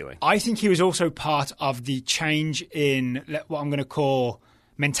what he's doing. I think he was also part of the change in what I'm going to call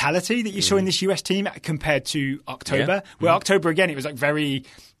mentality that you saw in this US team compared to October. Where October, again, it was very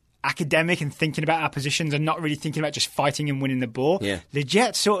academic and thinking about our positions and not really thinking about just fighting and winning the ball. Yeah.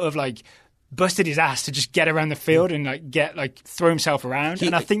 Lletget sort of busted his ass to just get around the field and throw himself around.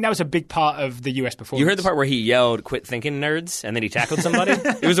 And I think that was a big part of the US performance. You heard the part where he yelled, "Quit thinking, nerds," and then he tackled somebody?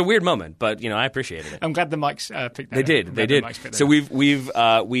 It was a weird moment, but I appreciated it. I'm glad the mics picked that They up. did. They did. So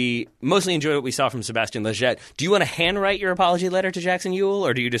we mostly enjoyed what we saw from Sebastian Lletget. Do you want to handwrite your apology letter to Jackson Ewell,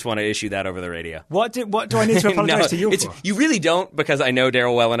 or do you just want to issue that over the radio? What do I need to apologize to Ewell for? You really don't, because I know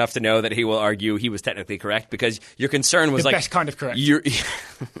Daryl well enough to know that he will argue he was technically correct, because your concern was the best kind of correct.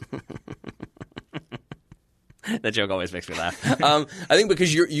 That joke always makes me laugh. I think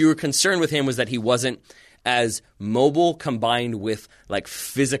because your concern with him was that he wasn't as mobile combined with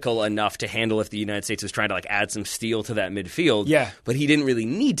physical enough to handle if the United States was trying to add some steel to that midfield. Yeah. But he didn't really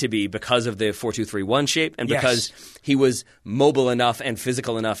need to be because of the 4-2-3-1 shape and because he was mobile enough and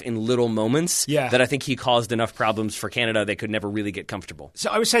physical enough in little moments that I think he caused enough problems for Canada they could never really get comfortable. So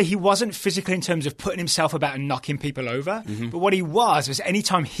I would say he wasn't physical in terms of putting himself about and knocking people over, but what he was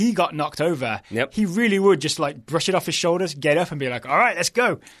anytime he got knocked over, he really would just brush it off his shoulders, get up and be like, all right, let's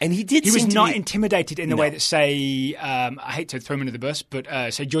go. And he did. He was not intimidated in the way that, say, I hate to throw him under the bus, but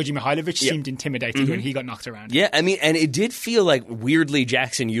say Georgi Mihailovic seemed intimidated when he got knocked around. Yeah, I mean, and it did feel like weirdly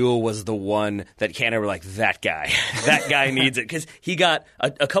Jackson Ewell was the one that Canada were like, that guy. That guy needs it. Because he got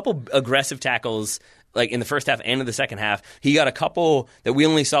a couple aggressive tackles in the first half and in the second half. He got a couple that we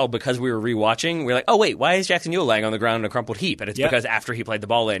only saw because we were rewatching. We're like, oh, wait, why is Jackson Ewell laying on the ground in a crumpled heap? And it's because after he played the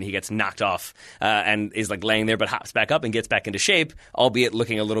ball in, he gets knocked off and is laying there but hops back up and gets back into shape, albeit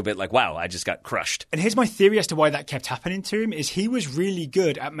looking a little bit like, wow, I just got crushed. And here's my theory as to why that kept happening to him is he was really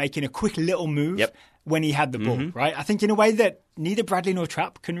good at making a quick little move when he had the ball, right? I think in a way that neither Bradley nor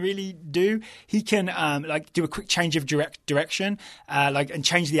Trapp can really do. He can do a quick change of direction and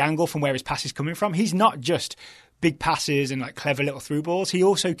change the angle from where his pass is coming from. He's not just big passes and clever little through balls. He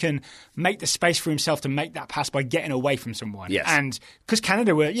also can make the space for himself to make that pass by getting away from someone. Yes. And because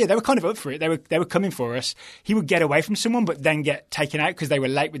Canada they were kind of up for it. They were coming for us. He would get away from someone but then get taken out because they were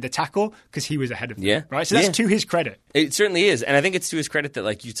late with the tackle because he was ahead of them. Yeah. Right? So that's to his credit. It certainly is. And I think it's to his credit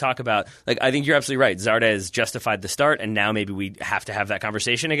that you talk about, I think you're absolutely right. Zardes justified the start, and now maybe we have to have that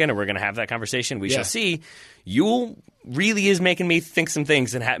conversation again, or we're going to have that conversation. We shall see. Ewell really is making me think some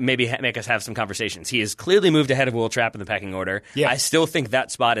things and maybe make us have some conversations. He has clearly moved ahead of Will Trapp in the pecking order. Yeah. I still think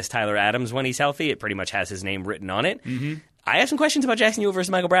that spot is Tyler Adams when he's healthy. It pretty much has his name written on it. Mm-hmm. I have some questions about Jackson Ewell versus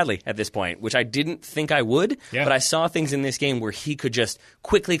Michael Bradley at this point, which I didn't think I would, but I saw things in this game where he could just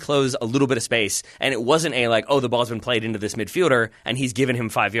quickly close a little bit of space, and it wasn't the ball's been played into this midfielder, and he's given him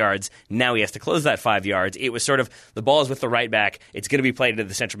 5 yards. Now he has to close that 5 yards. It was sort of the ball is with the right back. It's going to be played into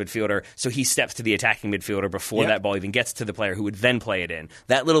the central midfielder, so he steps to the attacking midfielder before that ball even gets to the player who would then play it in.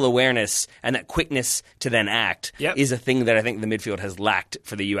 That little awareness and that quickness to then act is a thing that I think the midfield has lacked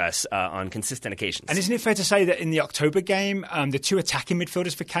for the U.S. On consistent occasions. And isn't it fair to say that in the October game, the two attacking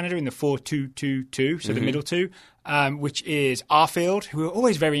midfielders for Canada in the 4-2-2-2, so the middle two, which is Arfield, who we're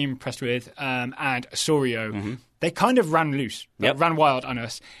always very impressed with, and Osorio, they kind of ran loose, ran wild on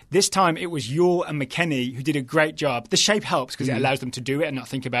us. This time it was Ewell and McKennie who did a great job. The shape helps because it allows them to do it and not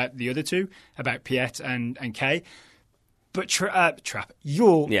think about the other two, about Piet and Kay. But Trapp,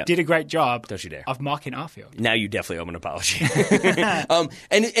 Ewell did a great job of marking Arfield. Now you definitely owe him an apology. And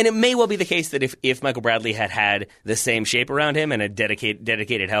it may well be the case that if Michael Bradley had the same shape around him and a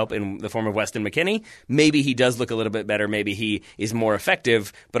dedicated help in the form of Weston McKennie, maybe he does look a little bit better. Maybe he is more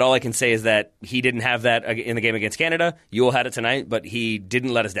effective. But all I can say is that he didn't have that in the game against Canada. Ewell had it tonight, but he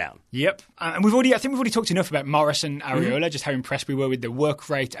didn't let us down. Yep. And I think we've already talked enough about Morris and Areola, just how impressed we were with the work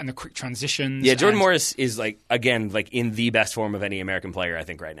rate and the quick transitions. Yeah, Jordan Morris is in the best form of any American player, I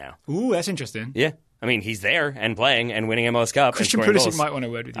think, right now. Ooh, that's interesting. Yeah. I mean, he's there and playing and winning MLS Cup. Christian Pulisic might want a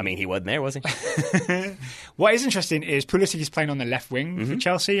word with you. I mean, he wasn't there, was he? What is interesting is Pulisic is playing on the left wing for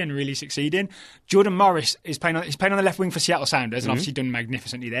Chelsea and really succeeding. Jordan Morris is playing on the left wing for Seattle Sounders and obviously done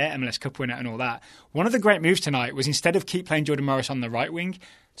magnificently there, MLS Cup winner and all that. One of the great moves tonight was instead of keep playing Jordan Morris on the right wing,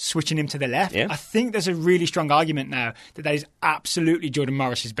 switching him to the left. Yeah. I think there's a really strong argument now that is absolutely Jordan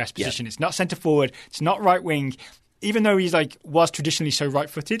Morris's best position. It's not centre forward, it's not right wing. Even though he's was traditionally so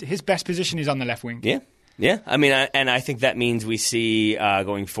right-footed, his best position is on the left wing. Yeah. Yeah, I mean, I think that means we see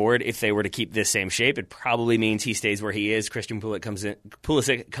going forward, if they were to keep this same shape, it probably means he stays where he is. Christian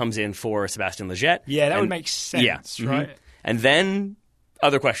Pulisic comes in for Sebastian Lletget. Yeah, that would make sense, right? And then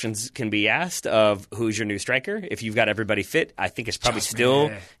other questions can be asked of who's your new striker. If you've got everybody fit, I think it's probably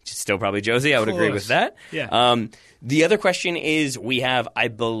still probably Josie. I would agree with that. Yeah. The other question is, we have, I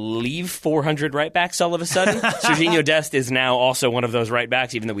believe, 400 right backs all of a sudden. Sergiño Dest is now also one of those right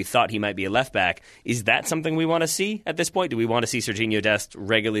backs, even though we thought he might be a left back. Is that something we want to see at this point? Do we want to see Sergiño Dest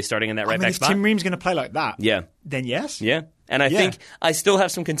regularly starting in that right back spot? If Tim Ream's going to play like that, then yes. Yeah. And I think I still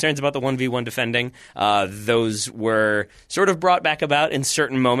have some concerns about the 1v1 defending. Those were sort of brought back about in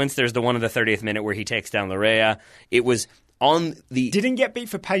certain moments. There's the one in the 30th minute where he takes down Larrea. It was on the... Didn't get beat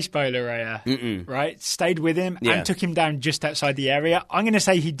for pace by Larrea, right? Stayed with him and took him down just outside the area. I'm going to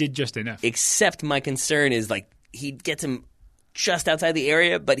say he did just enough. Except my concern is, like, he gets him just outside the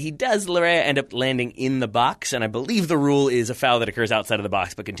area, but he does, Larrea, end up landing in the box, and I believe the rule is a foul that occurs outside of the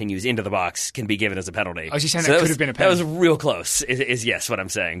box but continues into the box can be given as a penalty. I was just saying that could have been a penalty. That was real close, is yes what I'm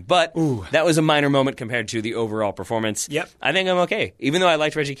saying. But that was a minor moment compared to the overall performance. Yep. I think I'm okay. Even though I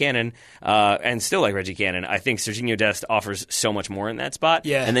liked Reggie Cannon, and still like Reggie Cannon, I think Sergiño Dest offers so much more in that spot.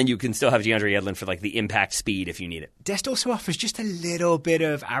 Yeah. And then you can still have DeAndre Yedlin for like the impact speed if you need it. Dest also offers just a little bit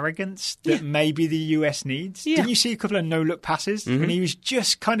of arrogance that maybe the US needs. Didn't you see a couple of no-look passes when he was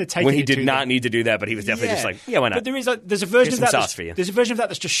just kind of taking when he it did to not them? need to do that, but he was definitely just like, yeah, why not? But there's a version Here's of some that. sauce for you. There's a version of that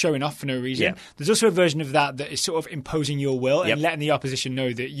that's just showing off for no reason. Yeah. There's also a version of that is sort of imposing your will Yep. and letting the opposition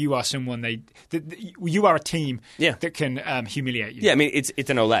know that you are someone that you are a team that can humiliate you. Yeah, I mean, it's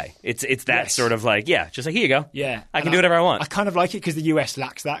an Olay. It's that sort of like, just like, here you go. Yeah, I can do whatever I want. I kind of like it because the US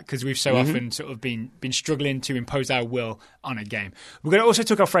lacks that because we've so often sort of been struggling to impose our will on a game. We're going to also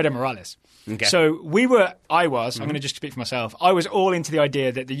talk Alfredo Morales. Okay. So I'm going to just speak for myself. I was all into the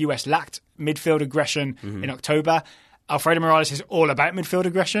idea that the US lacked midfield aggression in October. Alfredo Morales is all about midfield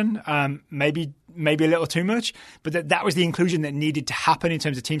aggression, maybe a little too much, but that was the inclusion that needed to happen in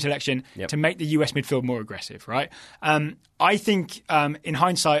terms of team selection to make the US midfield more aggressive, right? I think in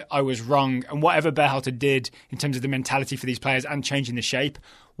hindsight I was wrong, and whatever Berhalter did in terms of the mentality for these players and changing the shape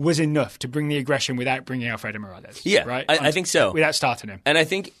was enough to bring the aggression without bringing Alfredo Morales. Yeah, right? I think so. Without starting him. And I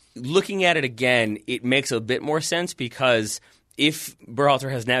think looking at it again, it makes a bit more sense because if Berhalter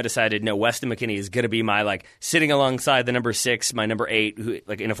has now decided, no, Weston McKennie is going to be my, like, sitting alongside the number 6, my number 8, who,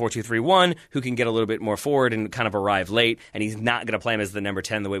 like, in a 4-2-3-1, who can get a little bit more forward and kind of arrive late, and he's not going to play him as the number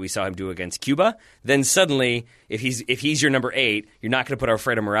 10 the way we saw him do against Cuba, then suddenly, if he's your number 8, you're not going to put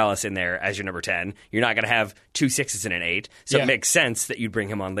Alfredo Morales in there as your number 10. You're not going to have 2 6s and an 8. So it makes sense that you'd bring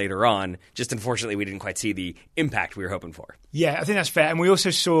him on later on. Just unfortunately, we didn't quite see the impact we were hoping for. Yeah, I think that's fair. And we also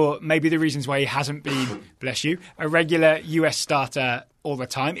saw maybe the reasons why he hasn't been, bless you, a regular US starter all the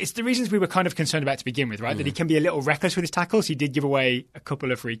time. It's the reasons we were kind of concerned about to begin with, right? That he can be a little reckless with his tackles. He did give away a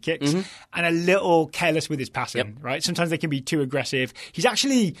couple of free kicks and a little careless with his passing, right? Sometimes they can be too aggressive. He's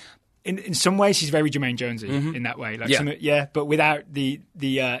actually... In some ways, he's very Jermaine Jonesy in that way. But without the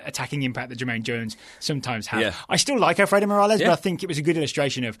attacking impact that Jermaine Jones sometimes has. Yeah. I still like Alfredo Morales, but I think it was a good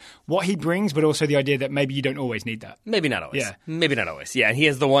illustration of what he brings, but also the idea that maybe you don't always need that. Maybe not always. Yeah. Maybe not always. Yeah, and he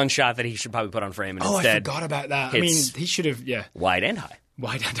has the one shot that he should probably put on frame. And instead, I forgot about that. I mean, he should have, wide and high.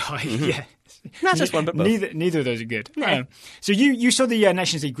 Wide and high, yeah. Not just one, but both. Neither of those are good. So you saw the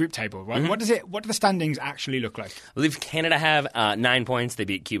Nations League group table, right? What do the standings actually look like? I believe Canada have 9 points. They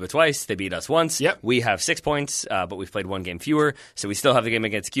beat Cuba twice. They beat us once. Yep. We have 6 points, but we've played one game fewer. So we still have the game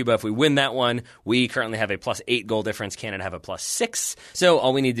against Cuba. If we win that one, we currently have a +8 goal difference. Canada have a +6. So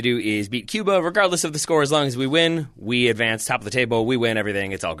all we need to do is beat Cuba, regardless of the score. As long as we win, we advance top of the table. We win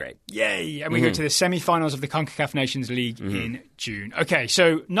everything. It's all great. Yay! And we go to the semi-finals of the CONCACAF Nations League in June. Okay,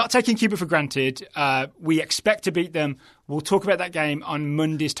 so not taking Cuba for granted. We expect to beat them. We'll talk about that game on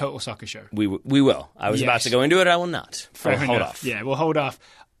Monday's Total Soccer Show. We will. I was about to go into it. I will not. Fair enough. Hold off. Yeah, we'll hold off.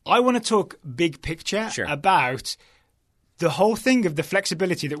 I want to talk big picture about the whole thing of the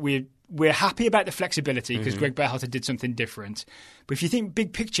flexibility that we're happy about the flexibility because Greg Berhalter did something different. But if you think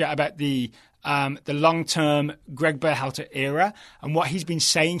big picture about the long-term Greg Berhalter era and what he's been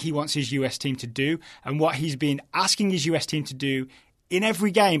saying he wants his US team to do and what he's been asking his US team to do in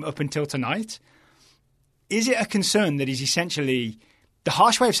every game up until tonight, is it a concern that he's essentially... The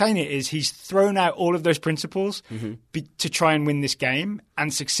harsh way of saying it is he's thrown out all of those principles to try and win this game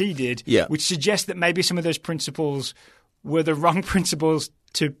and succeeded, which suggests that maybe some of those principles were the wrong principles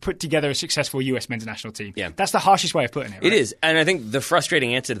to put together a successful US men's national team. Yeah. That's the harshest way of putting it, right? It is. And I think the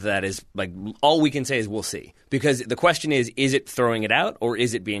frustrating answer to that is, like, all we can say is we'll see. Because the question is it throwing it out or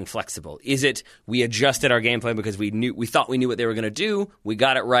is it being flexible? Is it we adjusted our game plan because we thought we knew what they were going to do, we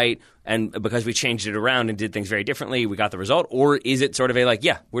got it right, and because we changed it around and did things very differently, we got the result? Or is it sort of a like,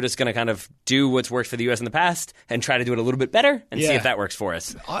 yeah, we're just going to kind of do what's worked for the U.S. in the past and try to do it a little bit better and see if that works for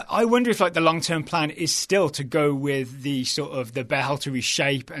us? I wonder if like the long-term plan is still to go with the sort of the Berhalter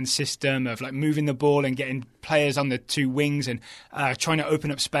shape and system of like moving the ball and getting players on the two wings and trying to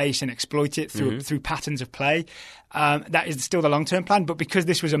open up space and exploit it through patterns of play. That is still the long-term plan. But because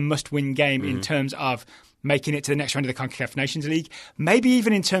this was a must-win game in terms of making it to the next round of the CONCACAF Nations League, maybe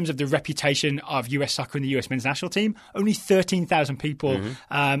even in terms of the reputation of US soccer and the US men's national team, only 13,000 people.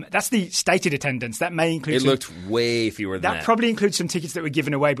 That's the stated attendance. That may include... It looked way fewer than that. That probably includes some tickets that were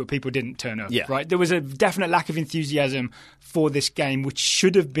given away, but people didn't turn up, right? There was a definite lack of enthusiasm for this game, which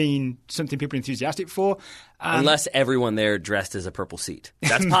should have been something people are enthusiastic for. Unless everyone there dressed as a purple seat.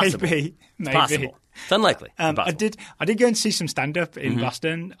 That's possible. Maybe. It's possible. It's unlikely. I did go and see some stand-up in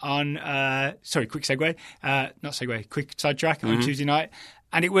Boston on quick sidetrack on Tuesday night,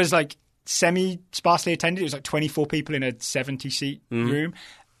 and it was like semi-sparsely attended. It was like 24 people in a 70-seat room,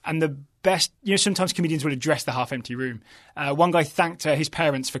 and the best, sometimes comedians will address the half-empty room. One guy thanked his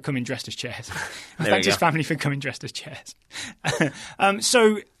parents for coming dressed as chairs. Thanked his family for coming dressed as chairs.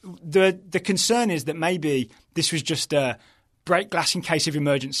 So the concern is that maybe this was just a break glass in case of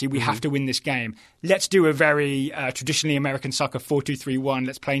emergency. We have to win this game. Let's do a very traditionally American soccer 4-2-3-1.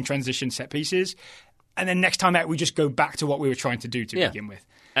 Let's play in transition set pieces. And then next time out, we just go back to what we were trying to do to begin with.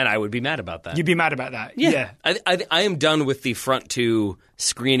 And I would be mad about that. You'd be mad about that. Yeah. I am done with the front two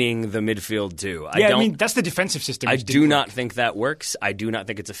screening the midfield two. I mean, that's the defensive system. I do not think that works. I do not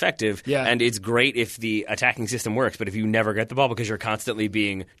think it's effective. Yeah. And it's great if the attacking system works, but if you never get the ball because you're constantly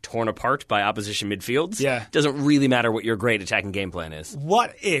being torn apart by opposition midfields, it doesn't really matter what your great attacking game plan is.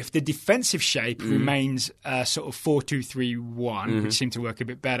 What if the defensive shape remains sort of 4-2-3-1, which seemed to work a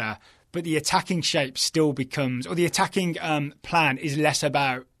bit better, but the attacking shape still becomes, or the attacking plan is less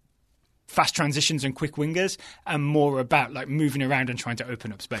about fast transitions and quick wingers and more about like moving around and trying to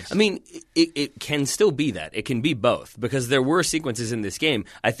open up space? I mean, it can still be that. It can be both because there were sequences in this game.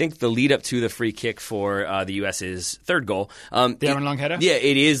 I think the lead up to the free kick for the U.S.'s third goal. The Aaron Long header? Yeah,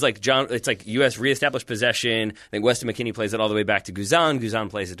 it is like it's like U.S. reestablished possession. I think Weston McKennie plays it all the way back to Guzan. Guzan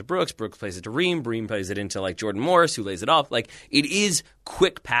plays it to Brooks. Brooks plays it to Ream. Ream plays it into like Jordan Morris, who lays it off. Like it is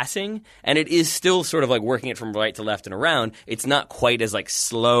quick passing, and it is still sort of like working it from right to left and around. It's not quite as like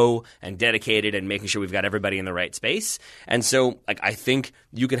slow and dedicated and making sure we've got everybody in the right space. And so like I think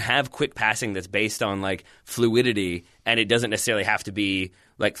you can have quick passing that's based on like fluidity, and it doesn't necessarily have to be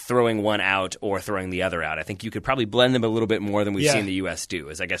like throwing one out or throwing the other out. I think you could probably blend them a little bit more than we've seen the U.S. do,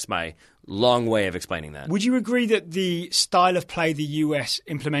 is I guess my long way of explaining that. Would you agree that the style of play the U.S.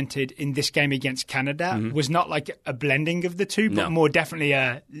 implemented in this game against Canada was not like a blending of the two, but more definitely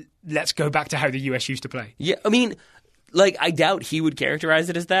a let's go back to how the U.S. used to play? Yeah, I mean, like, I doubt he would characterize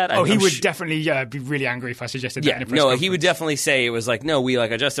it as that. He would definitely be really angry if I suggested that in a press conference. He would definitely say it was like, no, we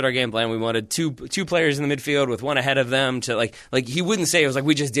like adjusted our game plan. We wanted two players in the midfield with one ahead of them to like he wouldn't say it was like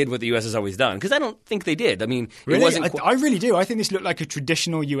we just did what the U.S. has always done, because I don't think they did. I mean, really? It wasn't. I really do. I think this looked like a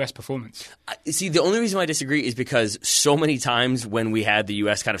traditional U.S. performance. See, the only reason why I disagree is because so many times when we had the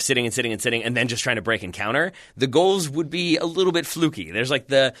U.S. kind of sitting and then just trying to break and counter, the goals would be a little bit fluky. There's like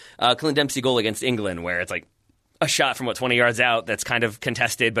the Clint Dempsey goal against England where it's like a shot from 20 yards out that's kind of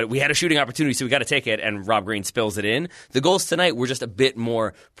contested, but we had a shooting opportunity, so we got to take it, and Rob Green spills it in. The goals tonight were just a bit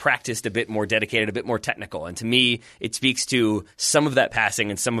more practiced, a bit more dedicated, a bit more technical, and to me, it speaks to some of that passing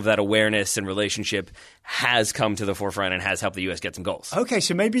and some of that awareness and relationship has come to the forefront and has helped the U.S. get some goals. Okay,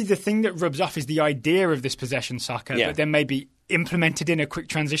 so maybe the thing that rubs off is the idea of this possession soccer, but then maybe implemented in a quick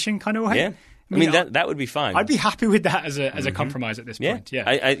transition kind of way? Yeah. I mean that would be fine. I'd be happy with that as a compromise at this point.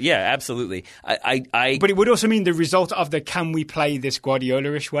 Yeah, absolutely. But it would also mean the result of the can we play this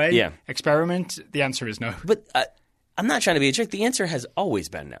Guardiola-ish way experiment? The answer is no. But I'm not trying to be a jerk. The answer has always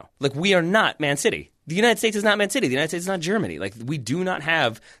been no. Like, we are not Man City. The United States is not Man City. The United States is not Germany. Like, we do not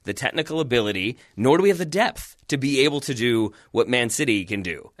have the technical ability, nor do we have the depth to be able to do what Man City can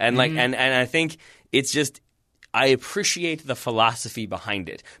do. And and I think it's just, I appreciate the philosophy behind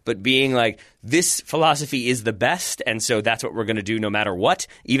it, but being like, this philosophy is the best, and so that's what we're going to do no matter what,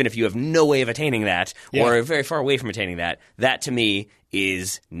 even if you have no way of attaining that or are very far away from attaining that, that to me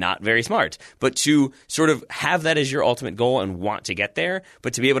is not very smart. But to sort of have that as your ultimate goal and want to get there,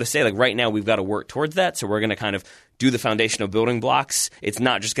 but to be able to say, like, right now we've got to work towards that, so we're going to kind of do the foundational building blocks. It's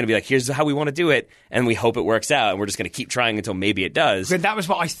not just going to be like, here's how we want to do it, and we hope it works out, and we're just going to keep trying until maybe it does. But that was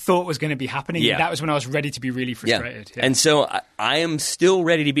what I thought was going to be happening. Yeah. That was when I was ready to be really frustrated. Yeah. And so I am still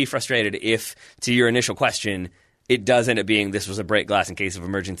ready to be frustrated if, to your initial question, it does end up being this was a break glass in case of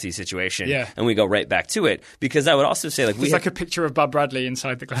emergency situation, Yeah. and we go right back to it. Because I would also say like It's like a picture of Bob Bradley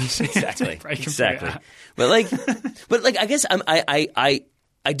inside the glass. exactly, Break and exactly. put it out. But like I guess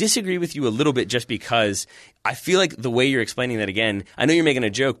I disagree with you a little bit just because I feel like the way you're explaining that again, I know you're making a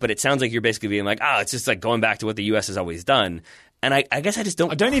joke, but it sounds like you're basically being like, it's just like going back to what the U.S. has always done. And I guess I just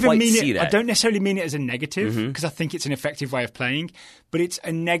don't even quite mean see it. that. I don't necessarily mean it as a negative because I think it's an effective way of playing, but it's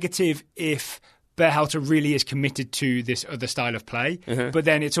a negative if Berhalter really is committed to this other style of play. But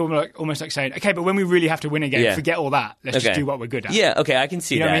then it's almost like saying, okay, but when we really have to win again, forget all that. Let's just do what we're good at. Yeah, okay, I can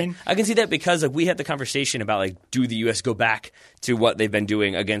see You know that. what I mean? I can see that because like we had the conversation about like, do the U.S. go back to what they've been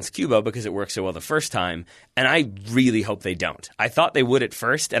doing against Cuba because it worked so well the first time? And I really hope they don't. I thought they would at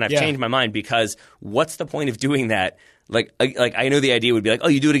first, and I've changed my mind because what's the point of doing that? Like I know the idea would be like,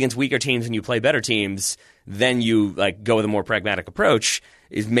 you do it against weaker teams and you play better teams, then you like go with a more pragmatic approach.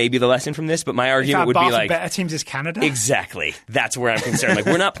 Is maybe the lesson from this, but my argument would be like better teams is Canada. Exactly. That's where I'm concerned. Like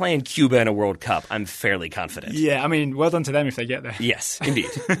we're not playing Cuba in a World Cup. I'm fairly confident. Yeah, I mean, well done to them if they get there. Yes, indeed.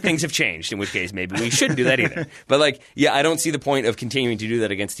 Things have changed, in which case maybe we shouldn't do that either. But like, yeah, I don't see the point of continuing to do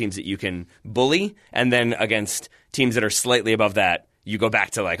that against teams that you can bully, and then against teams that are slightly above that, you go back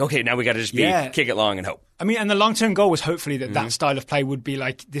to like, okay, now we got to just kick it long and hope. I mean, and the long-term goal was hopefully that style of play would be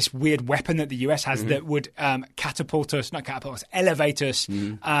like this weird weapon that the US has that would elevate us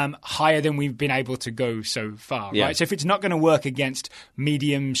higher than we've been able to go so far, right? So if it's not going to work against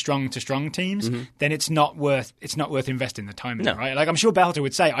medium strong to strong teams, then it's not worth investing the time in, right? Like I'm sure Berhalter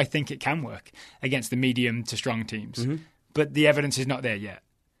would say, I think it can work against the medium to strong teams, but the evidence is not there yet.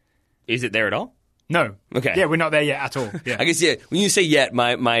 Is it there at all? No. Okay. Yeah, we're not there yet at all. Yeah. I guess, when you say yet,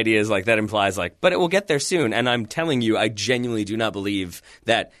 my idea is like that implies like, but it will get there soon. And I'm telling you, I genuinely do not believe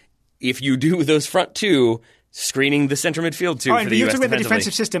that if you do those front two, screening the center midfield too for the you're US talking about the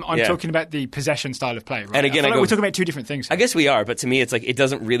defensive system. I'm talking about the possession style of play, right? And again, we're talking about two different things. I guess we are, but to me, it's like it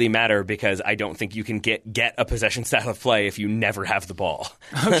doesn't really matter because I don't think you can get a possession style of play if you never have the ball.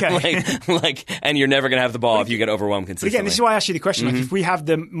 Okay. and you're never going to have the ball if you get overwhelmed consistently. But again, this is why I asked you the question. Like, if we have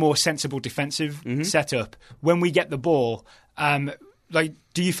the more sensible defensive setup, when we get the ball,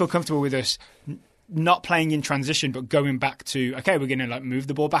 do you feel comfortable with us not playing in transition, but going back to, okay, we're going to like move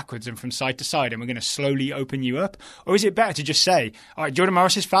the ball backwards and from side to side, and we're going to slowly open you up? Or is it better to just say, all right, Jordan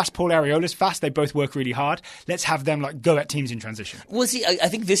Morris is fast, Paul Arriola's fast, they both work really hard, let's have them like go at teams in transition? Well, see, I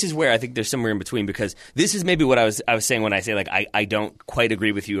think this is where I think there's somewhere in between, because this is maybe what I was saying when I say like I don't quite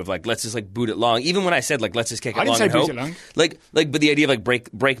agree with you of like let's just like boot it long. Even when I said like let's just kick it long and hope. It long. Like but the idea of like break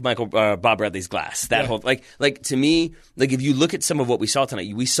Bob Bradley's glass, that whole like to me, like if you look at some of what we saw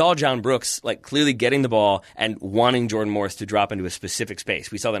tonight, we saw John Brooks like clearly getting the ball and wanting Jordan Morris to drop into a specific space.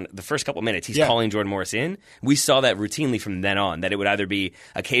 We saw that in the first couple of minutes. He's calling Jordan Morris in. We saw that routinely from then on, that it would either be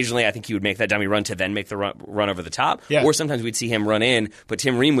occasionally I think he would make that dummy run to then make the run over the top, or sometimes we'd see him run in, but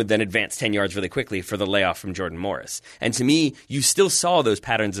Tim Ream would then advance 10 yards really quickly for the layoff from Jordan Morris. And to me, you still saw those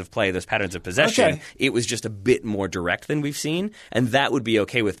patterns of play, those patterns of possession. Okay. It was just a bit more direct than we've seen, and that would be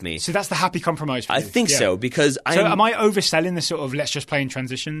okay with me. So that's the happy compromise for you? I think so, because am I overselling the sort of let's just play in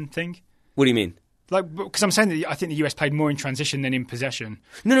transition thing? What do you mean? Like, because I'm saying that I think the US played more in transition than in possession.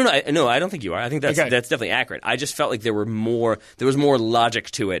 No, I don't think you are. I think that's definitely accurate. I just felt like there was more logic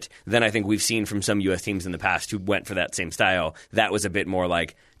to it than I think we've seen from some US teams in the past who went for that same style. That was a bit more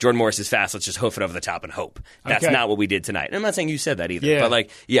like Jordan Morris is fast, let's just hoof it over the top and hope. That's not what we did tonight. And I'm not saying you said that either. But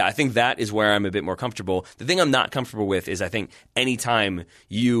I think that is where I'm a bit more comfortable. The thing I'm not comfortable with is I think anytime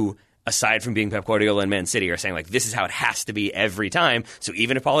you, aside from being Pep Guardiola and Man City, are saying like this is how it has to be every time. So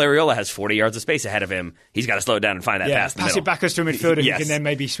even if Paul Arriola has 40 yards of space ahead of him, he's got to slow it down and find that pass in the middle. Pass it backwards to a midfielder who can then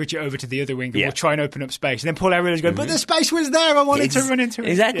maybe switch it over to the other wing and we'll try and open up space. And then Paul Arriola's going, but the space was there. I wanted to run into it.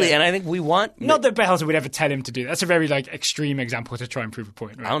 Exactly. And I think we want... Not that Berhalter would ever tell him to do that. That's a very like extreme example to try and prove a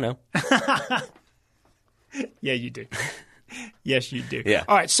point. Right? I don't know. Yeah, you do. Yes, you do. Yeah.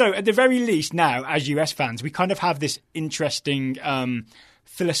 All right. So at the very least now, as US fans, we kind of have this interesting...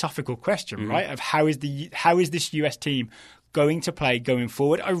 philosophical question, right? Of how is this US team going to play going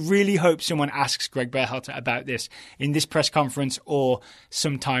forward? I really hope someone asks Greg Berhalter about this in this press conference or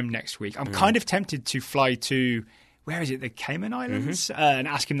sometime next week. I'm kind of tempted to fly to, where is it, the Cayman Islands, and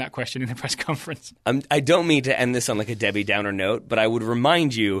ask him that question in the press conference. I don't mean to end this on like a Debbie Downer note, but I would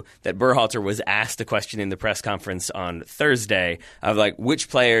remind you that Berhalter was asked a question in the press conference on Thursday of like which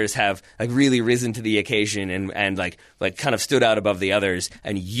players have like really risen to the occasion and like kind of stood out above the others,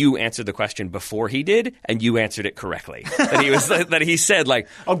 and you answered the question before he did, and you answered it correctly. That he said like,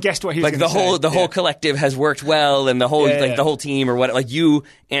 oh, guessed what he was like the whole collective has worked well, and the whole the whole team or what, like you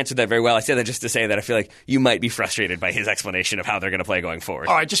answered that very well. I said that just to say that I feel like you might be frustrated by his explanation of how they're going to play going forward.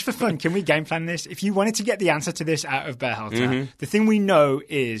 All right, just for fun, can we game plan this? If you wanted to get the answer to this out of Berhalter, the thing we know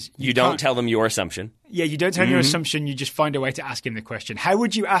is you don't tell them your assumption. Yeah, you don't tell him your assumption. You just find a way to ask him the question. How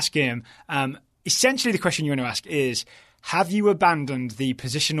would you ask him? Essentially, the question you want to ask is, have you abandoned the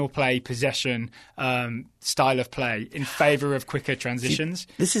positional play, possession style of play in favor of quicker transitions?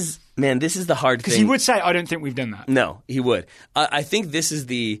 This is the hard thing. Because he would say, I don't think we've done that. No, he would. I think this is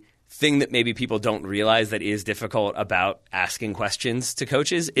the thing that maybe people don't realize that is difficult about asking questions to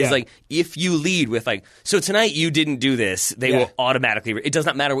coaches is like, if you lead with like, so tonight you didn't do this, they will automatically, it does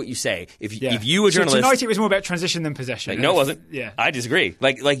not matter what you say. If you, a journalist. So tonight it was more about transition than possession. No, it wasn't. Yeah. I disagree.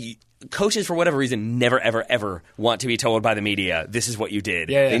 Like coaches, for whatever reason, never, ever, ever want to be told by the media, this is what you did.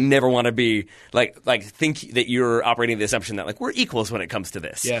 They never want to be like think that you're operating the assumption that like we're equals when it comes to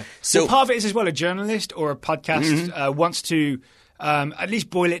this. Yeah. So part of it is as well, a journalist or a podcast wants to at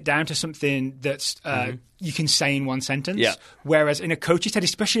least boil it down to something that's you can say in one sentence. Yeah. Whereas in a coach's head,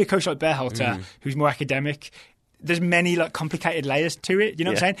 especially a coach like Berhalter, who's more academic, there's many like complicated layers to it. You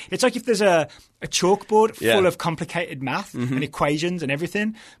know what I'm saying? It's like if there's a chalkboard full of complicated math and equations and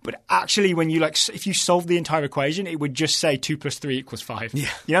everything, but actually when you if you solve the entire equation, it would just say 2 + 3 = 5. Yeah.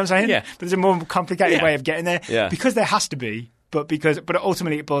 You know what I'm saying? Yeah. But there's a more complicated way of getting there because there has to be. But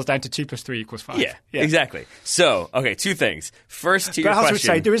ultimately it boils down to 2 + 3 = 5. Yeah, exactly. So, okay, two things. First, to your question. Berhalter would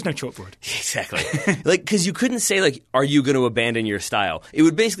say there is no chalkboard. Exactly. Because you couldn't say, are you going to abandon your style? It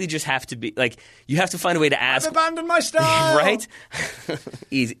would basically just have to be, you have to find a way to ask. I've abandoned my style! Right?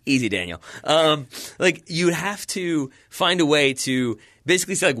 Easy, Daniel. You'd have to find a way to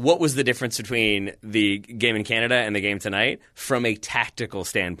basically say, what was the difference between the game in Canada and the game tonight from a tactical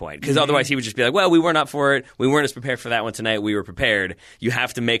standpoint? Because otherwise he would just be like, well, we weren't up for it. We weren't as prepared for that one tonight. We were prepared. You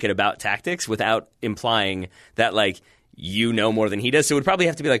have to make it about tactics without implying that, you know more than he does. So it would probably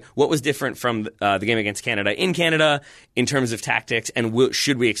have to be what was different from the game against Canada in terms of tactics, and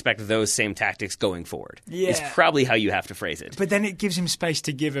should we expect those same tactics going forward? Yeah. It's probably how you have to phrase it. But then it gives him space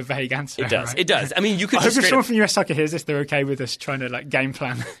to give a vague answer. It does. Right? It does. I mean, you could I hope if someone from US Soccer hears this, they're okay with us trying to game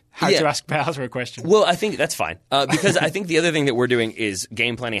plan how to ask Berhalter a question. Well, I think that's fine. Because I think the other thing that we're doing is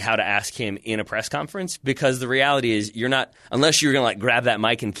game planning how to ask him in a press conference, because the reality is unless you're going to grab that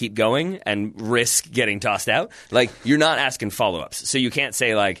mic and keep going and risk getting tossed out, you're not asking follow-ups. So you can't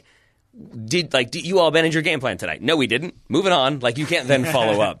say did you all abandon your game plan tonight? No, we didn't. Moving on. You can't then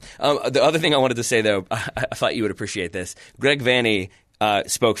follow up. The other thing I wanted to say, though, I thought you would appreciate this. Greg Vanney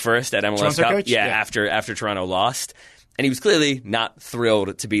spoke first at MLS Toronto Cup. coach? Yeah, after Toronto lost. And he was clearly not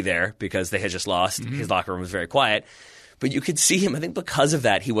thrilled to be there because they had just lost. His locker room was very quiet. But you could see him, I think because of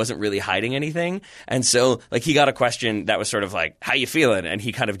that, he wasn't really hiding anything. And so, he got a question that was sort of how you feeling? And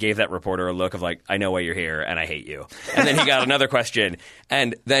he kind of gave that reporter a look of I know why you're here and I hate you. And then he got another question.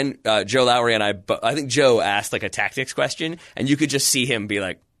 And then Joe Lowry and I think Joe asked a tactics question. And you could just see him be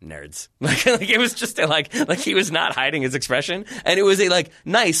nerds. It was just he was not hiding his expression. And it was a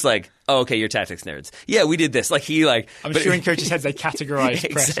nice, oh, okay, you're tactics nerds. Yeah, we did this. I'm sure in coaches' heads they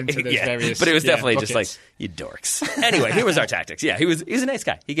categorize press into those various but it was definitely buckets. just you dorks. Anyway, here was our tactics. Yeah, he's a nice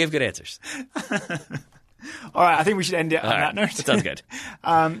guy. He gave good answers. All right, I think we should end it on that note. That sounds good.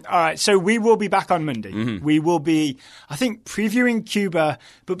 All right, so we will be back on Monday. We will be, I think, previewing Cuba,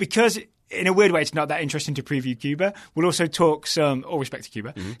 but because in a weird way, it's not that interesting to preview Cuba. We'll also talk all respect to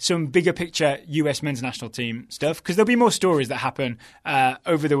Cuba, some bigger picture US men's national team stuff, because there'll be more stories that happen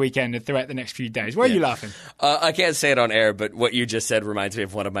over the weekend and throughout the next few days. Why are you laughing? I can't say it on air, but what you just said reminds me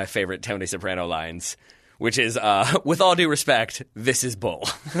of one of my favorite Tony Soprano lines, which is, with all due respect, this is bull.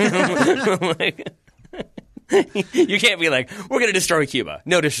 You can't be we're going to destroy Cuba.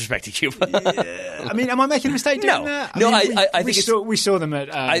 No disrespect to Cuba. Yeah. I mean, am I making a mistake doing that? I think we saw them at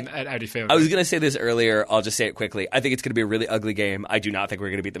Audi Field. I was going to say this earlier. I'll just say it quickly. I think it's going to be a really ugly game. I do not think we're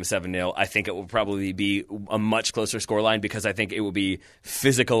going to beat them 7-0. I think it will probably be a much closer scoreline because I think it will be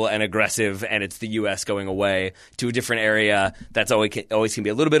physical and aggressive, and it's the U.S. going away to a different area. That's always can be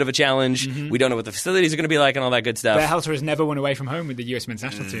a little bit of a challenge. We don't know what the facilities are going to be like and all that good stuff. Berhalter has never won away from home with the U.S. men's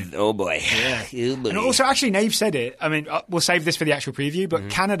national team. Oh, boy. Yeah. Oh, boy. And also, actually, Nave said it. I mean, we'll save this for the actual preview, but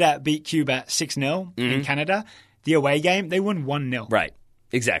Canada beat Cuba 6-0 in Canada. The away game, they won 1-0. Right.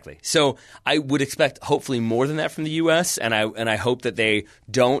 Exactly. So I would expect hopefully more than that from the U.S., and I hope that they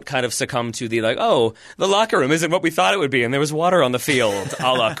don't kind of succumb to the the locker room isn't what we thought it would be, and there was water on the field,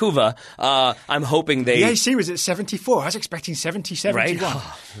 a la Cuba. I'm hoping they... The AC was at 74. I was expecting 70, 71.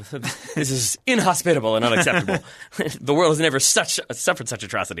 Right? This is inhospitable and unacceptable. The world has never suffered such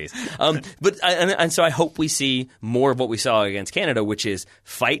atrocities. And so I hope we see more of what we saw against Canada, which is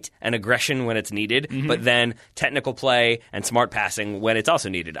fight and aggression when it's needed, but then technical play and smart passing when it's also also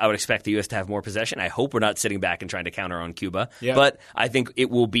needed. I would expect the U.S. to have more possession. I hope we're not sitting back and trying to counter on Cuba. Yeah. But I think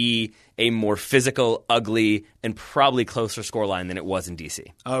it will be a more physical, ugly, and probably closer scoreline than it was in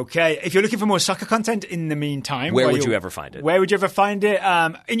D.C. Okay. If you're looking for more soccer content in the meantime... Where would you ever find it? Where would you ever find it?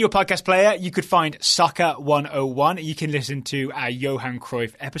 In your podcast player, you could find Soccer 101. You can listen to our Johan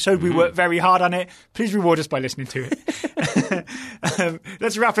Cruyff episode. We worked very hard on it. Please reward us by listening to it.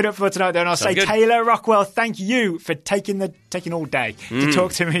 Let's wrap it up for tonight, then. I'll say, good. Taylor Rockwell, thank you for taking all day to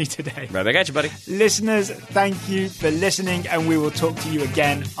talk to me today. Right back at you, buddy. Listeners, thank you for listening, and we will talk to you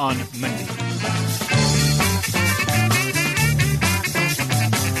again on Monday.